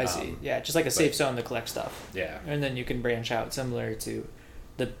 I see. Yeah, just like a safe zone to collect stuff. Yeah. And then you can branch out similar to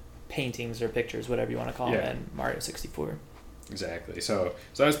the paintings or pictures, whatever you want to call them, in Mario 64. Exactly. So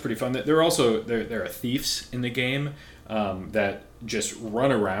that's pretty fun. There are thieves in the game that just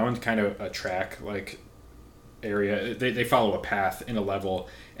run around kind of a track like area. They follow a path in a level,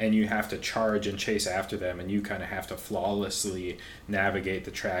 and you have to charge and chase after them, and you kind of have to flawlessly navigate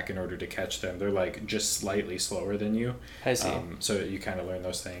the track in order to catch them. They're like just slightly slower than you. I see. So you kind of learn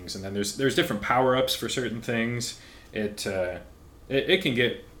those things, and then there's different power-ups for certain things. It can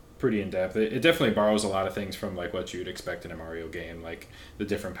get pretty in-depth. It definitely borrows a lot of things from like what you'd expect in a Mario game, like the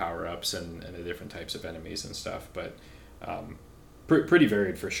different power-ups and the different types of enemies and stuff, but pretty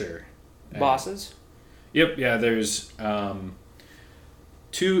varied for sure. Bosses? Yep, yeah. There's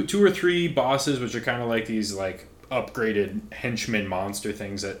two or three bosses, which are kind of like these like upgraded henchman monster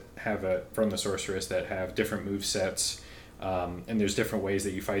things that have from the sorceress that have different move sets. And there's different ways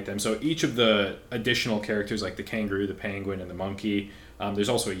that you fight them. So each of the additional characters, like the kangaroo, the penguin, and the monkey, there's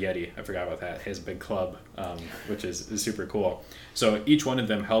also a yeti. I forgot about that. He has a big club, which is super cool. So each one of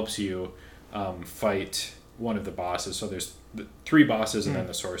them helps you fight one of the bosses. So there's the three bosses and then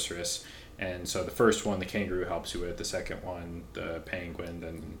the sorceress. And so the first one, the kangaroo helps you with. The second one, the penguin,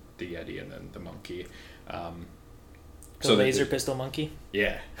 then the yeti, and then the monkey. The laser pistol monkey?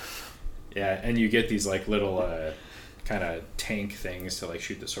 Yeah. Yeah, and you get these like little kind of tank things to like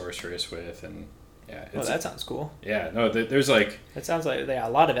shoot the sorceress with, and yeah. That sounds cool. Yeah, no, there's like... It sounds like a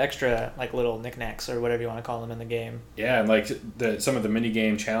lot of extra like little knickknacks or whatever you want to call them in the game. Yeah, and like some of the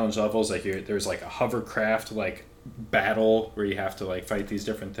minigame challenge levels, like there's like a hovercraft like battle where you have to like fight these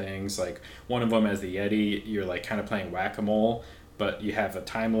different things. Like one of them as the Yeti, you're like kind of playing whack-a-mole, but you have a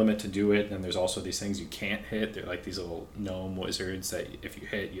time limit to do it, and there's also these things you can't hit. They're like these little gnome wizards that if you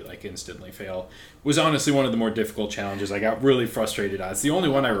hit, you like instantly fail. It was honestly one of the more difficult challenges. I got really frustrated on. It's the only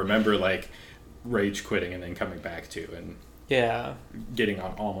one I remember like rage quitting and then coming back to, and yeah, getting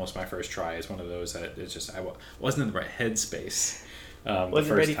on almost my first try is one of those that it's just I wasn't in the right headspace the wasn't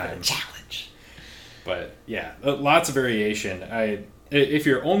first ready time. for the challenge. But yeah, lots of variation. If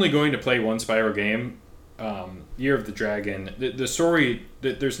you're only going to play one Spyro game, Year of the Dragon, the story,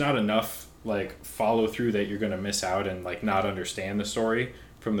 there's not enough like follow through that you're going to miss out and like not understand the story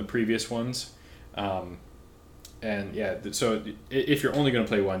from the previous ones. And yeah, so if you're only going to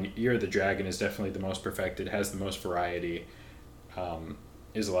play one, Year of the Dragon is definitely the most perfected, has the most variety,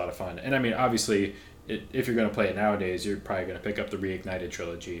 is a lot of fun. And I mean, obviously, if you're going to play it nowadays, you're probably going to pick up the Reignited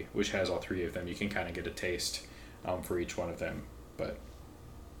trilogy, which has all three of them. You can kind of get a taste for each one of them. But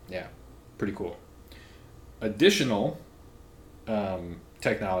yeah, pretty cool. Additional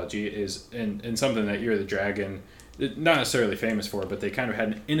technology is in something that Year of the Dragon, not necessarily famous for, but they kind of had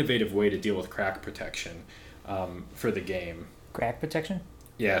an innovative way to deal with crack protection for the game. Crack protection?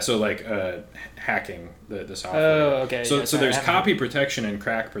 Yeah, so like hacking the software. Oh, okay. So, yeah, so there's copy protection and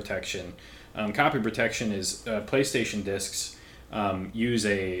crack protection. Copy protection is PlayStation discs use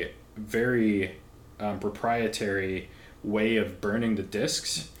a very proprietary way of burning the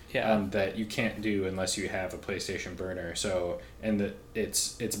discs. Yeah. That you can't do unless you have a PlayStation burner. So, and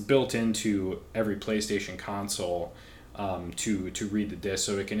it's built into every PlayStation console to read the disc,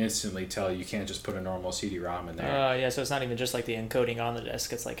 so it can instantly tell. You can't just put a normal CD-ROM in there. Yeah, so it's not even just like the encoding on the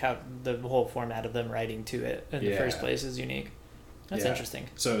disc. It's like how the whole format of them writing to it in the first place is unique. That's interesting.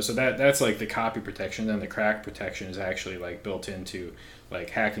 So that's like the copy protection. Then the crack protection is actually like built into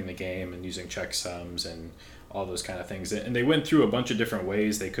like hacking the game and using checksums and all those kind of things. And they went through a bunch of different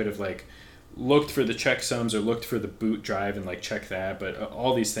ways. They could have like looked for the checksums or looked for the boot drive and like check that, but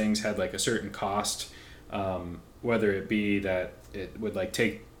all these things had like a certain cost, whether it be that it would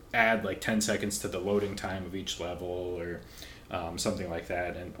like add like 10 seconds to the loading time of each level or something like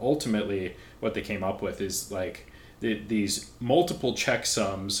that. And ultimately what they came up with is like these multiple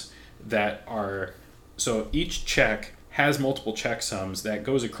checksums that are, so each check has multiple checksums that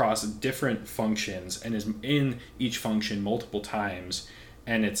goes across different functions and is in each function multiple times,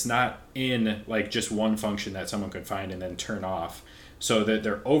 and it's not in like just one function that someone could find and then turn off, so that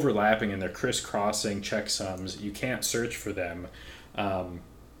they're overlapping and they're crisscrossing checksums. You can't search for them, and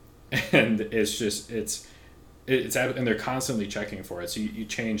it's and they're constantly checking for it. So you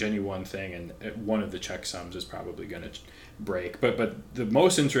change any one thing and one of the checksums is probably going to break. But the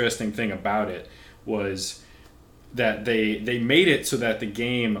most interesting thing about it was that they made it so that the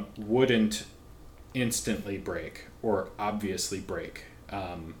game wouldn't instantly break or obviously break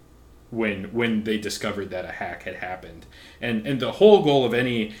when they discovered that a hack had happened. And the whole goal of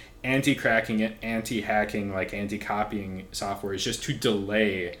any anti-cracking, anti-hacking, like anti-copying software is just to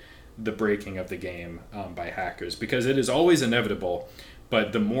delay the breaking of the game by hackers, because it is always inevitable.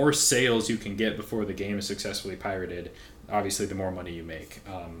 But the more sales you can get before the game is successfully pirated, obviously the more money you make.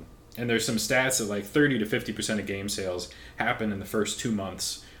 And there's some stats that like 30 to 50% of game sales happen in the first 2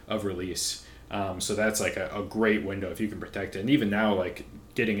 months of release. So that's like a great window if you can protect it. And even now, like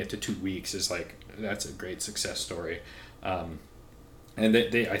getting it to 2 weeks is like, that's a great success story. And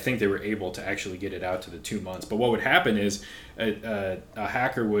I think they were able to actually get it out to the 2 months. But what would happen is a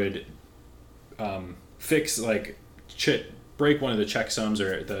hacker would fix like break one of the checksums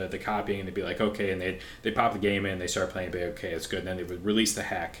or the copying, and they'd be like, okay, and they'd pop the game in, they start playing, be okay, it's good, and then they would release the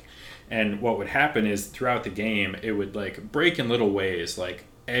hack. And what would happen is throughout the game, it would like break in little ways. Like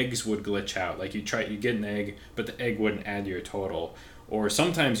eggs would glitch out. Like you get an egg, but the egg wouldn't add to your total. Or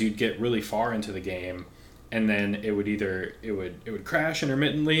sometimes you'd get really far into the game and then it would crash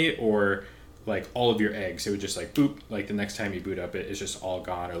intermittently, or like all of your eggs, it would just like boop, like the next time you boot up it's just all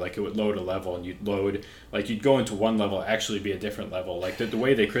gone. Or like it would load a level and you'd go into one level, actually be a different level. Like the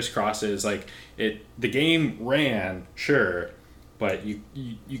way they crisscross it is like the game ran, sure, but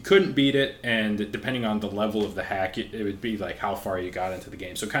you couldn't beat it, and depending on the level of the hack, it would be like how far you got into the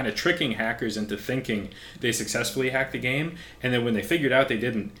game. So kind of tricking hackers into thinking they successfully hacked the game, and then when they figured out they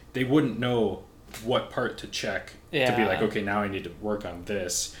didn't, they wouldn't know what part to check to be like, okay, now I need to work on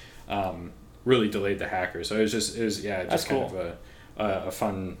this. Really delayed the hacker. So it was just That's kind cool. of a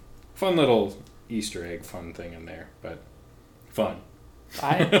fun little Easter egg fun thing in there, but fun.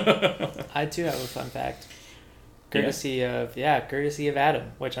 I too have a fun fact. Courtesy of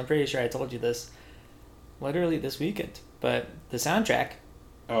Adam, which I'm pretty sure I told you this literally this weekend. But the soundtrack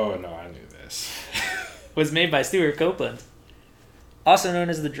Oh no, I knew this. was made by Stuart Copeland, also known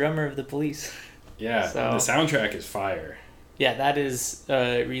as the drummer of the Police. Yeah, So- the soundtrack is fire. Yeah, that is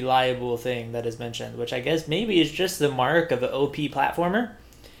a reliable thing that is mentioned, which I guess maybe is just the mark of an OP platformer.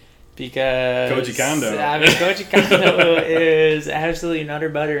 Because Koji Kondo. I mean, Koji Kondo is absolutely nutter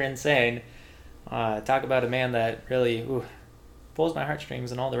butter insane. Talk about a man that really pulls my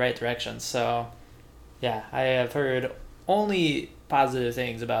heartstrings in all the right directions. So, yeah, I have heard only positive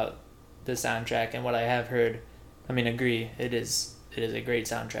things about the soundtrack, and what I have heard, I mean, agree. It is a great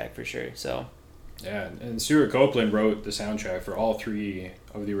soundtrack for sure. So. Yeah, and Stuart Copeland wrote the soundtrack for all 3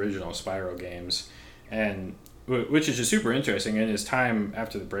 of the original Spyro games, and which is just super interesting. In his time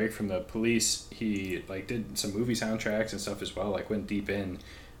after the break from the Police, he like did some movie soundtracks and stuff as well, like went deep in.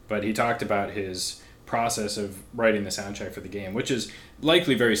 But he talked about his process of writing the soundtrack for the game, which is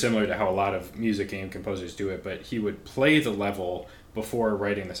likely very similar to how a lot of music game composers do it, but he would play the level before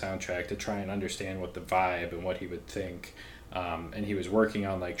writing the soundtrack to try and understand what the vibe and what he would think. And he was working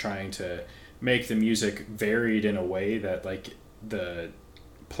on like trying to make the music varied in a way that like the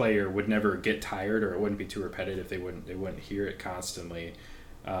player would never get tired, or it wouldn't be too repetitive. They wouldn't hear it constantly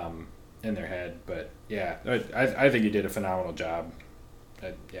in their head. But yeah, I think he did a phenomenal job.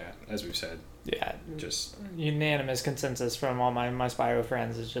 As we've said, Yeah, just unanimous consensus from all my Spyro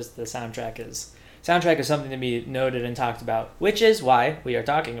friends is just the soundtrack is something to be noted and talked about, which is why we are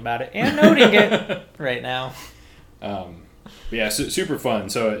talking about it and noting it right now. Yeah, super fun.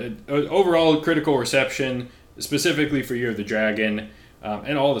 So overall critical reception, specifically for Year of the Dragon,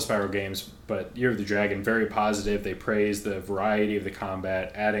 and all the Spyro games, but Year of the Dragon, very positive. They praised the variety of the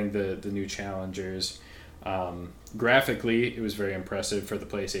combat, adding the new challengers. Graphically, it was very impressive for the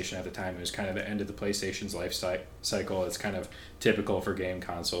PlayStation at the time. It was kind of the end of the PlayStation's life cycle. It's kind of typical for game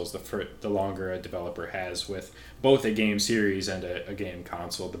consoles. The longer a developer has with both a game series and a game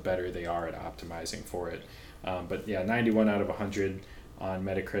console, the better they are at optimizing for it. But yeah, 91 out of 100 on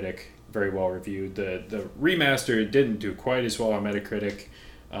Metacritic, very well reviewed. The remaster didn't do quite as well on Metacritic.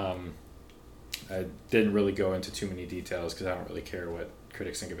 I didn't really go into too many details because I don't really care what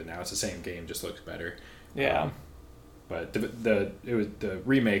critics think of it now. It's the same game, just looks better. Yeah. But the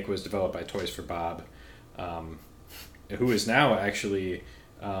remake was developed by Toys for Bob, who is now actually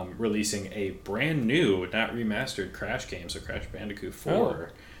releasing a brand new, not remastered Crash game. So Crash Bandicoot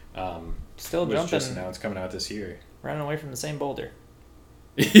 4. Still was jumping, just announced coming out this year. running away from the same boulder.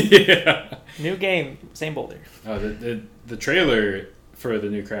 Yeah. New game, same boulder. Oh, the trailer for the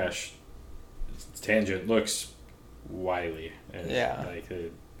new Crash tangent looks wily. Yeah.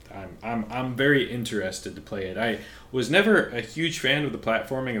 Like I'm very interested to play it. I was never a huge fan of the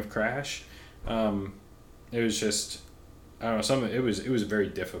platforming of Crash. It was just, I don't know, it was a very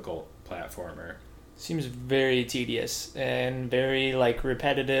difficult platformer. Seems very tedious and very like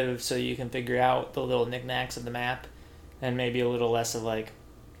repetitive, so you can figure out the little knickknacks of the map, and maybe a little less of like.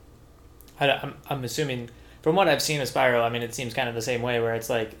 I'm assuming from what I've seen of Spyro, I mean, it seems kind of the same way, where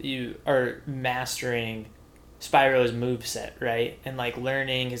it's like you are mastering Spyro's moveset, right? And like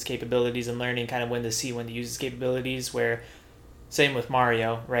learning his capabilities and learning kind of when to use his capabilities, where same with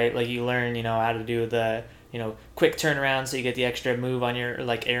Mario, right? Like you learn, how to do the, quick turnaround so you get the extra move on your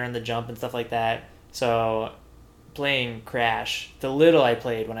like air and the jump and stuff like that. So playing Crash, the little I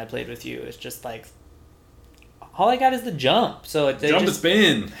played when I played with you, is just like all I got is the jump. So they Jump and just,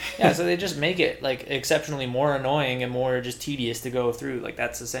 spin. yeah, so they just make it like exceptionally more annoying and more just tedious to go through. Like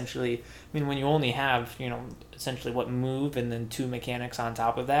that's essentially, when you only have, essentially what move and then 2 mechanics on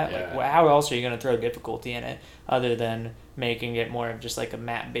top of that, Yeah. like how else are you going to throw difficulty in it other than making it more of just like a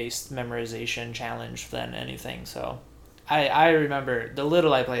map-based memorization challenge than anything. So I remember the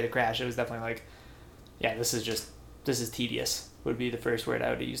little I played of Crash, it was definitely like, yeah, this is tedious would be the first word I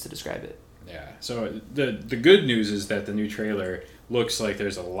would use to describe it. Yeah. So the good news is that the new trailer looks like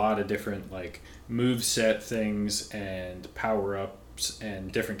there's a lot of different like move set things and power ups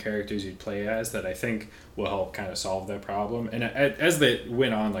and different characters you'd play as that I think will help kind of solve that problem. And as they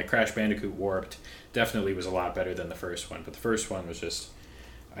went on, like Crash Bandicoot Warped definitely was a lot better than the first one, but the first one was just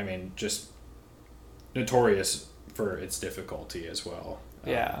notorious for its difficulty as well.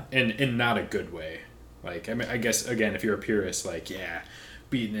 Yeah. In not a good way. Like, I mean, I guess, again, if you're a purist, like, yeah,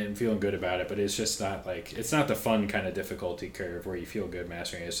 beating it and feeling good about it, but it's just not, like, it's not the fun kind of difficulty curve where you feel good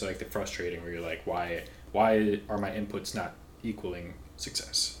mastering it. It's, like, the frustrating where you're like, why are my inputs not equaling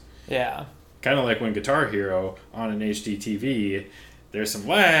success? Yeah. Kind of like when Guitar Hero on an HD TV, there's some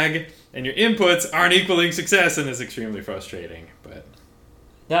lag, and your inputs aren't equaling success, and it's extremely frustrating, but...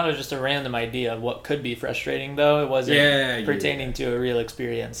 That was just a random idea of what could be frustrating, though. It wasn't pertaining to a real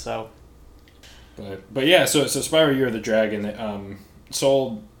experience, so... But yeah, so Spyro Year of the Dragon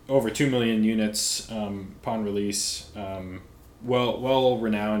sold over 2 million units upon release. Well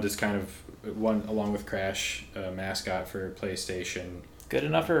renowned as kind of one, along with Crash, mascot for PlayStation. Good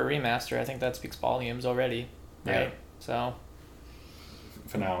enough for a remaster. I think that speaks volumes already. Right? Yeah. So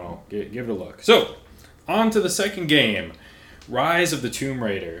phenomenal. Give it a look. So on to the second game, Rise of the Tomb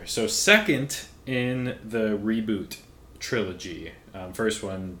Raider. So second in the reboot trilogy. First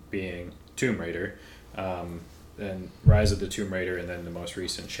one being Tomb Raider, then Rise of the Tomb Raider, and then the most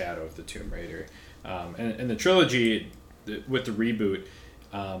recent Shadow of the Tomb Raider. And the trilogy, with the reboot,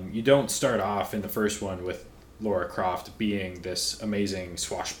 you don't start off in the first one with Lara Croft being this amazing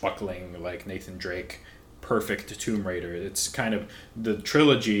swashbuckling, like Nathan Drake, perfect Tomb Raider. It's kind of, the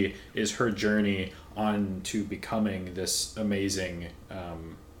trilogy is her journey on to becoming this amazing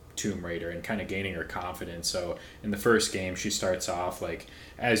Tomb Raider and kind of gaining her confidence. So in the first game, she starts off like,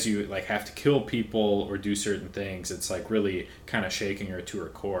 as you like have to kill people or do certain things, it's like really kind of shaking her to her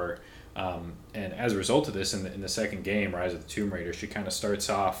core. And as a result of this, in the second game, Rise of the Tomb Raider, she kind of starts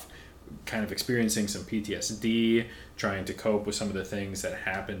off kind of experiencing some PTSD, trying to cope with some of the things that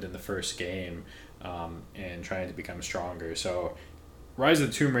happened in the first game, and trying to become stronger. So Rise of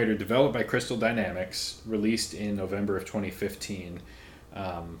the Tomb Raider, developed by Crystal Dynamics, released in November of 2015,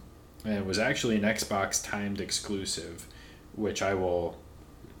 and it was actually an Xbox timed exclusive, which I will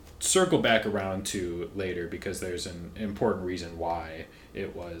circle back around to later because there's an important reason why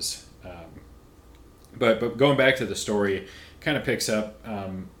it was. But going back to the story, kind of picks up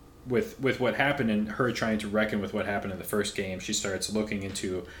with what happened and her trying to reckon with what happened in the first game. She starts looking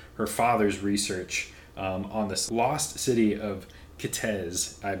into her father's research on this lost city of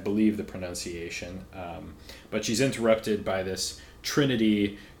Kitez, I believe the pronunciation. But she's interrupted by this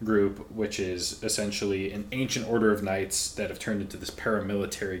Trinity group, which is essentially an ancient order of knights that have turned into this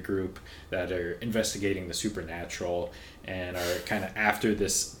paramilitary group that are investigating the supernatural and are kind of after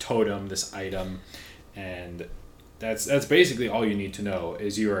this totem, this item. And that's basically all you need to know,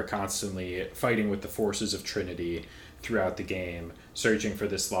 is you are constantly fighting with the forces of Trinity throughout the game, searching for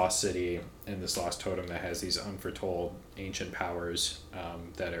this lost city and this lost totem that has these unforetold ancient powers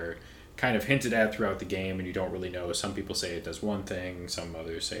that are kind of hinted at throughout the game, and you don't really know. Some people say it does one thing, some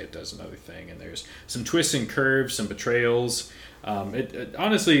others say it does another thing, and there's some twists and curves, some betrayals. It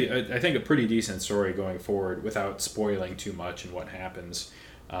honestly, I think a pretty decent story going forward without spoiling too much in what happens,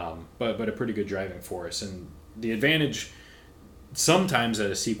 but a pretty good driving force. And the advantage sometimes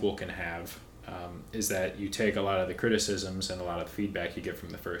that a sequel can have is that you take a lot of the criticisms and a lot of the feedback you get from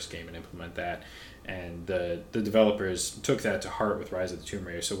the first game and implement that. And the developers took that to heart with Rise of the Tomb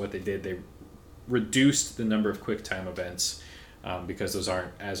Raider. So what they did, they reduced the number of quick time events because those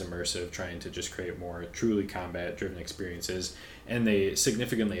aren't as immersive, trying to just create more truly combat-driven experiences. And they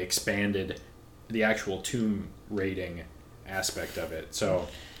significantly expanded the actual tomb raiding aspect of it. So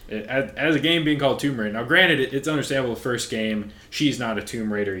as a game being called Tomb Raider, now granted, it's understandable, the first game, she's not a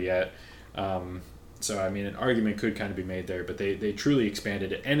Tomb Raider yet. So, I mean, an argument could kind of be made there, but they truly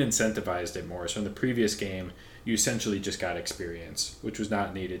expanded it and incentivized it more. So in the previous game, you essentially just got experience, which was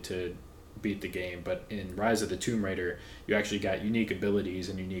not needed to beat the game. But in Rise of the Tomb Raider, you actually got unique abilities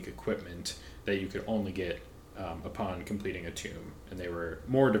and unique equipment that you could only get upon completing a tomb. And they were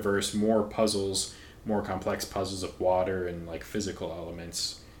more diverse, more puzzles, more complex puzzles of water and like physical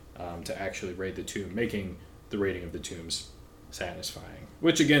elements to actually raid the tomb, making the raiding of the tombs satisfying.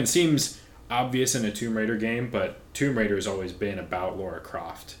 Which again seems obvious in a Tomb Raider game, but Tomb Raider has always been about Lara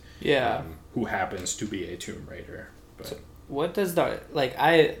Croft, who happens to be a Tomb Raider. But so what does the, like,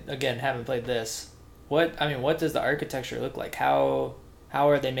 I again haven't played this. What does the architecture look like? How how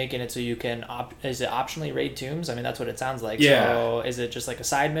are they making it so you can is it optionally raid tombs? I mean, that's what it sounds like. Yeah. So is it just like a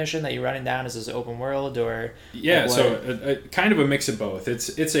side mission that you're running down? Is this open world or? Yeah, like so kind of a mix of both.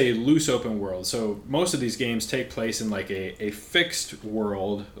 It's a loose open world. So most of these games take place in like a fixed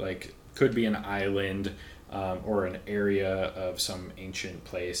world, like could be an island or an area of some ancient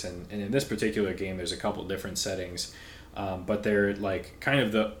place. And in this particular game, there's a couple different settings, but they're like kind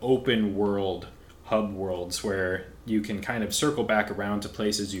of the open world hub worlds where you can kind of circle back around to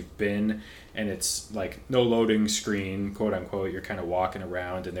places you've been, and it's like no loading screen, quote unquote. You're kind of walking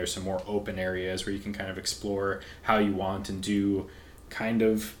around, and there's some more open areas where you can kind of explore how you want and do kind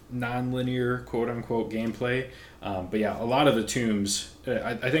of non-linear, quote unquote, gameplay. But yeah, a lot of the tombs,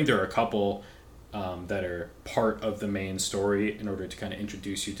 I think there are a couple that are part of the main story in order to kind of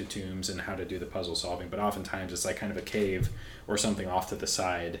introduce you to tombs and how to do the puzzle solving. But oftentimes it's like kind of a cave or something off to the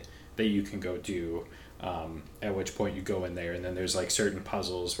side that you can go do, at which point you go in there, and then there's like certain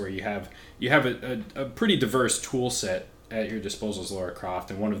puzzles where you have a pretty diverse tool set at your disposal as Lara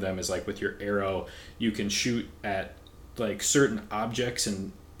Croft, and one of them is like with your arrow you can shoot at like certain objects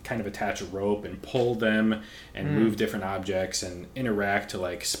and kind of attach a rope and pull them and move different objects and interact to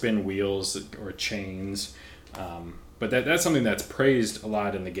like spin wheels or chains. But that's something that's praised a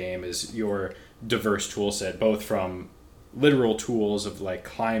lot in the game, is your diverse tool set, both from literal tools of like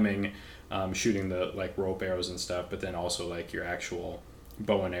climbing, shooting the like rope arrows and stuff, but then also like your actual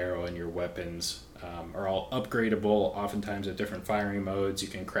bow and arrow and your weapons are all upgradable, oftentimes at different firing modes. You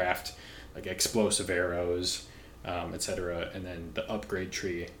can craft like explosive arrows, etc. And then the upgrade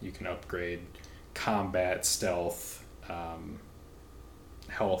tree, you can upgrade combat, stealth,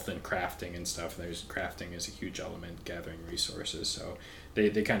 health, and crafting and stuff. And there's crafting is a huge element, gathering resources. So they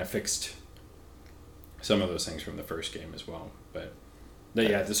kind of fixed some of those things from the first game as well. But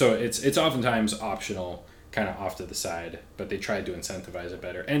yeah, so it's oftentimes optional, kind of off to the side, but they tried to incentivize it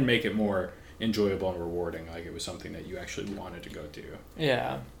better and make it more enjoyable and rewarding, like it was something that you actually wanted to go do.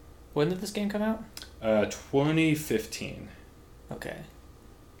 Yeah. When did this game come out? 2015. Okay.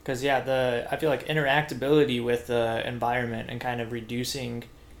 Because, yeah, I feel like interactability with the environment and kind of reducing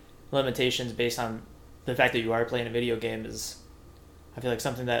limitations based on the fact that you are playing a video game is, I feel like,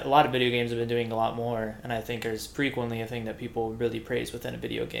 something that a lot of video games have been doing a lot more, and I think is frequently a thing that people really praise within a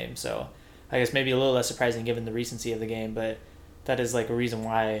video game. So I guess maybe a little less surprising given the recency of the game, but that is like a reason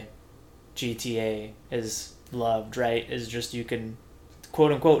why GTA is loved, right? Is just you can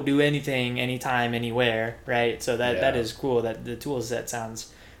quote unquote do anything, anytime, anywhere, right? So that is cool. That the tool set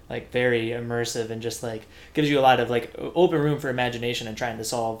sounds like very immersive and just like gives you a lot of like open room for imagination and trying to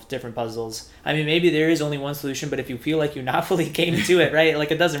solve different puzzles. I mean, maybe there is only one solution, but if you feel like you not fully came to it, right?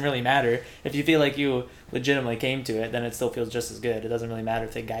 Like it doesn't really matter. If you feel like you legitimately came to it, then it still feels just as good. It doesn't really matter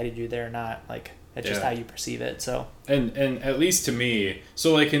if they guided you there or not. Like it's just how you perceive it. So and at least to me,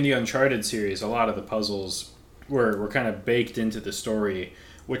 so like in the Uncharted series, a lot of the puzzles were kind of baked into the story,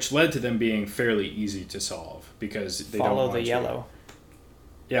 which led to them being fairly easy to solve because they follow don't want the yellow.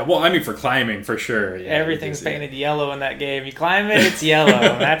 Yeah, well, I mean, for climbing, for sure. Yeah, everything's painted yellow in that game. You climb it, it's yellow.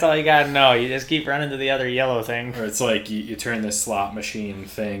 That's all you gotta know. You just keep running to the other yellow thing. Or it's like you turn this slot machine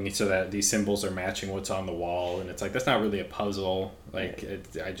thing so that these symbols are matching what's on the wall, and it's like, that's not really a puzzle. Like,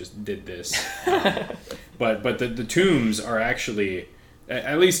 I just did this. But the tombs are actually,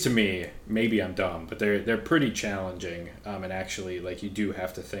 at least to me, maybe I'm dumb, but they're pretty challenging. And actually, like, you do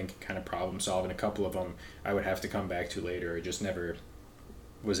have to think, kind of problem solve. And a couple of them I would have to come back to later, or just never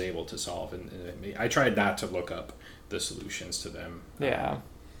was able to solve, and I tried not to look up the solutions to them.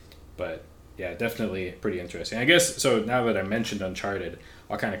 But yeah, definitely pretty interesting. I guess so. Now that I mentioned Uncharted,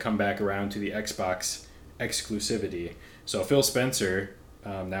 I'll kind of come back around to the Xbox exclusivity. So Phil Spencer,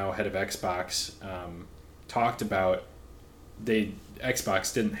 now head of Xbox, talked about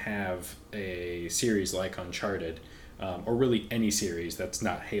Xbox didn't have a series like Uncharted, or really any series that's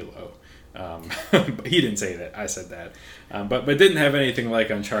not Halo. He didn't say that. I said that. But didn't have anything like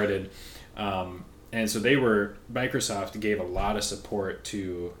Uncharted. And so Microsoft gave a lot of support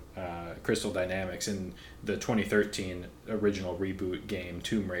to Crystal Dynamics in the 2013 original reboot game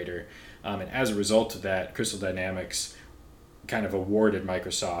Tomb Raider. And as a result of that, Crystal Dynamics kind of awarded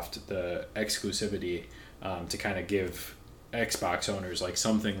Microsoft the exclusivity to kind of give Xbox owners like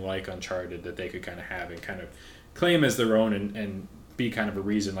something like Uncharted that they could kind of have and kind of claim as their own and be kind of a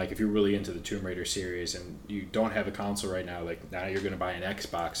reason, like if you're really into the Tomb Raider series and you don't have a console right now, like now you're going to buy an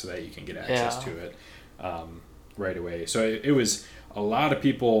Xbox so that you can get access to it right away. So it was, a lot of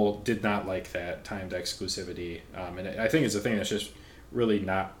people did not like that timed exclusivity, and I think it's a thing that's just really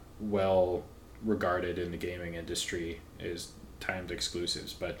not well regarded in the gaming industry, is timed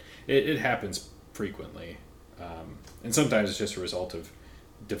exclusives, but it happens frequently, and sometimes it's just a result of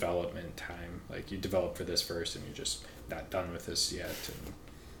development time. Like you develop for this first and you're just not done with this yet. And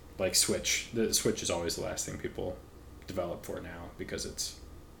like the Switch is always the last thing people develop for now because it's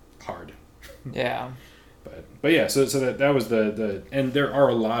hard. Yeah. But yeah, so that was the and there are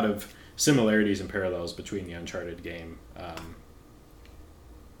a lot of similarities and parallels between the Uncharted game.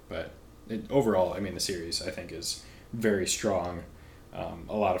 But overall, I mean, the series I think is very strong,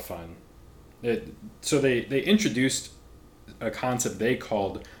 a lot of fun. So they introduced a concept they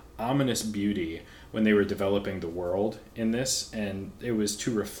called ominous beauty when they were developing the world in this, and it was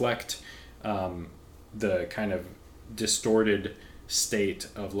to reflect the kind of distorted state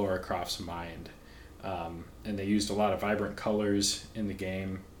of Lara Croft's mind. And they used a lot of vibrant colors in the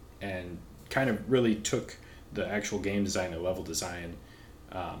game and kind of really took the actual game design and level design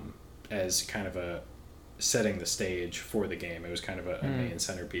as kind of a setting the stage for the game. It was kind of a main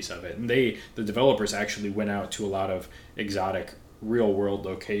centerpiece of it. And the developers actually went out to a lot of exotic real world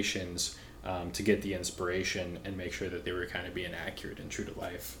locations to get the inspiration and make sure that they were kind of being accurate and true to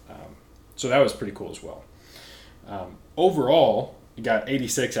life. So that was pretty cool as well. Overall, it got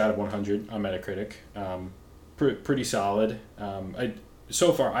 86 out of 100 on Metacritic. Pretty solid.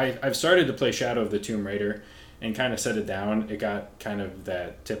 So far, I've started to play Shadow of the Tomb Raider and kind of set it down. It got kind of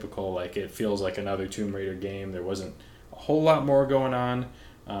that typical, like, it feels like another Tomb Raider game. There wasn't a whole lot more going on,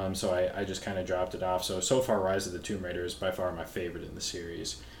 so I just kind of dropped it off. So far, Rise of the Tomb Raider is by far my favorite in the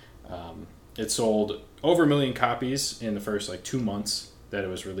series. It sold over 1 million copies in the first, 2 months that it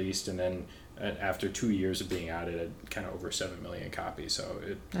was released, and then after 2 years of being out, it had kind of over 7 million copies. So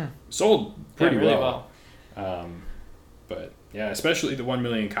it sold pretty really well. But yeah, especially the 1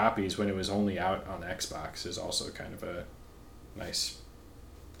 million copies when it was only out on Xbox is also kind of a nice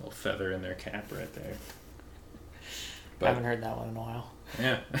little feather in their cap right there. I haven't heard that one in a while.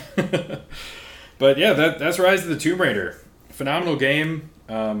 Yeah. But yeah, that's Rise of the Tomb Raider. Phenomenal game.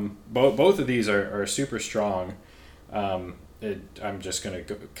 Both of these are super strong. I'm just going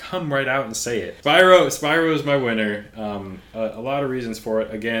to come right out and say it. Spyro is my winner. A lot of reasons for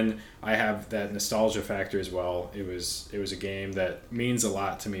it. Again, I have that nostalgia factor as well. It was a game that means a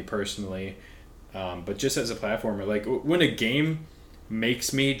lot to me personally. But just as a platformer, like when a game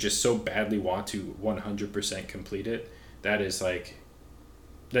makes me just so badly want to 100% complete it, that is that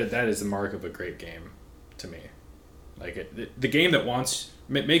is the mark of a great game to me. Like the game that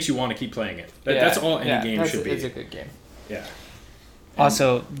makes you want to keep playing it. That's all any game should be. It's a good game. Yeah.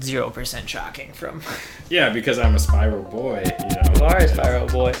 Also, 0% shocking from... Yeah, because I'm a Spyro boy, You are a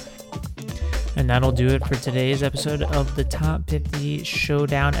Spyro boy. And that'll do it for today's episode of the Top 50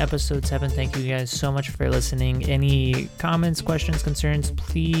 Showdown, Episode 7. Thank you guys so much for listening. Any comments, questions, concerns,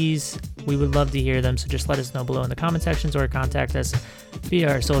 please, we would love to hear them. So just let us know below in the comment sections or contact us via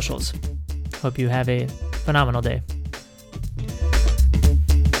our socials. Hope you have a phenomenal day.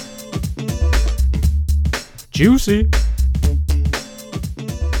 Juicy!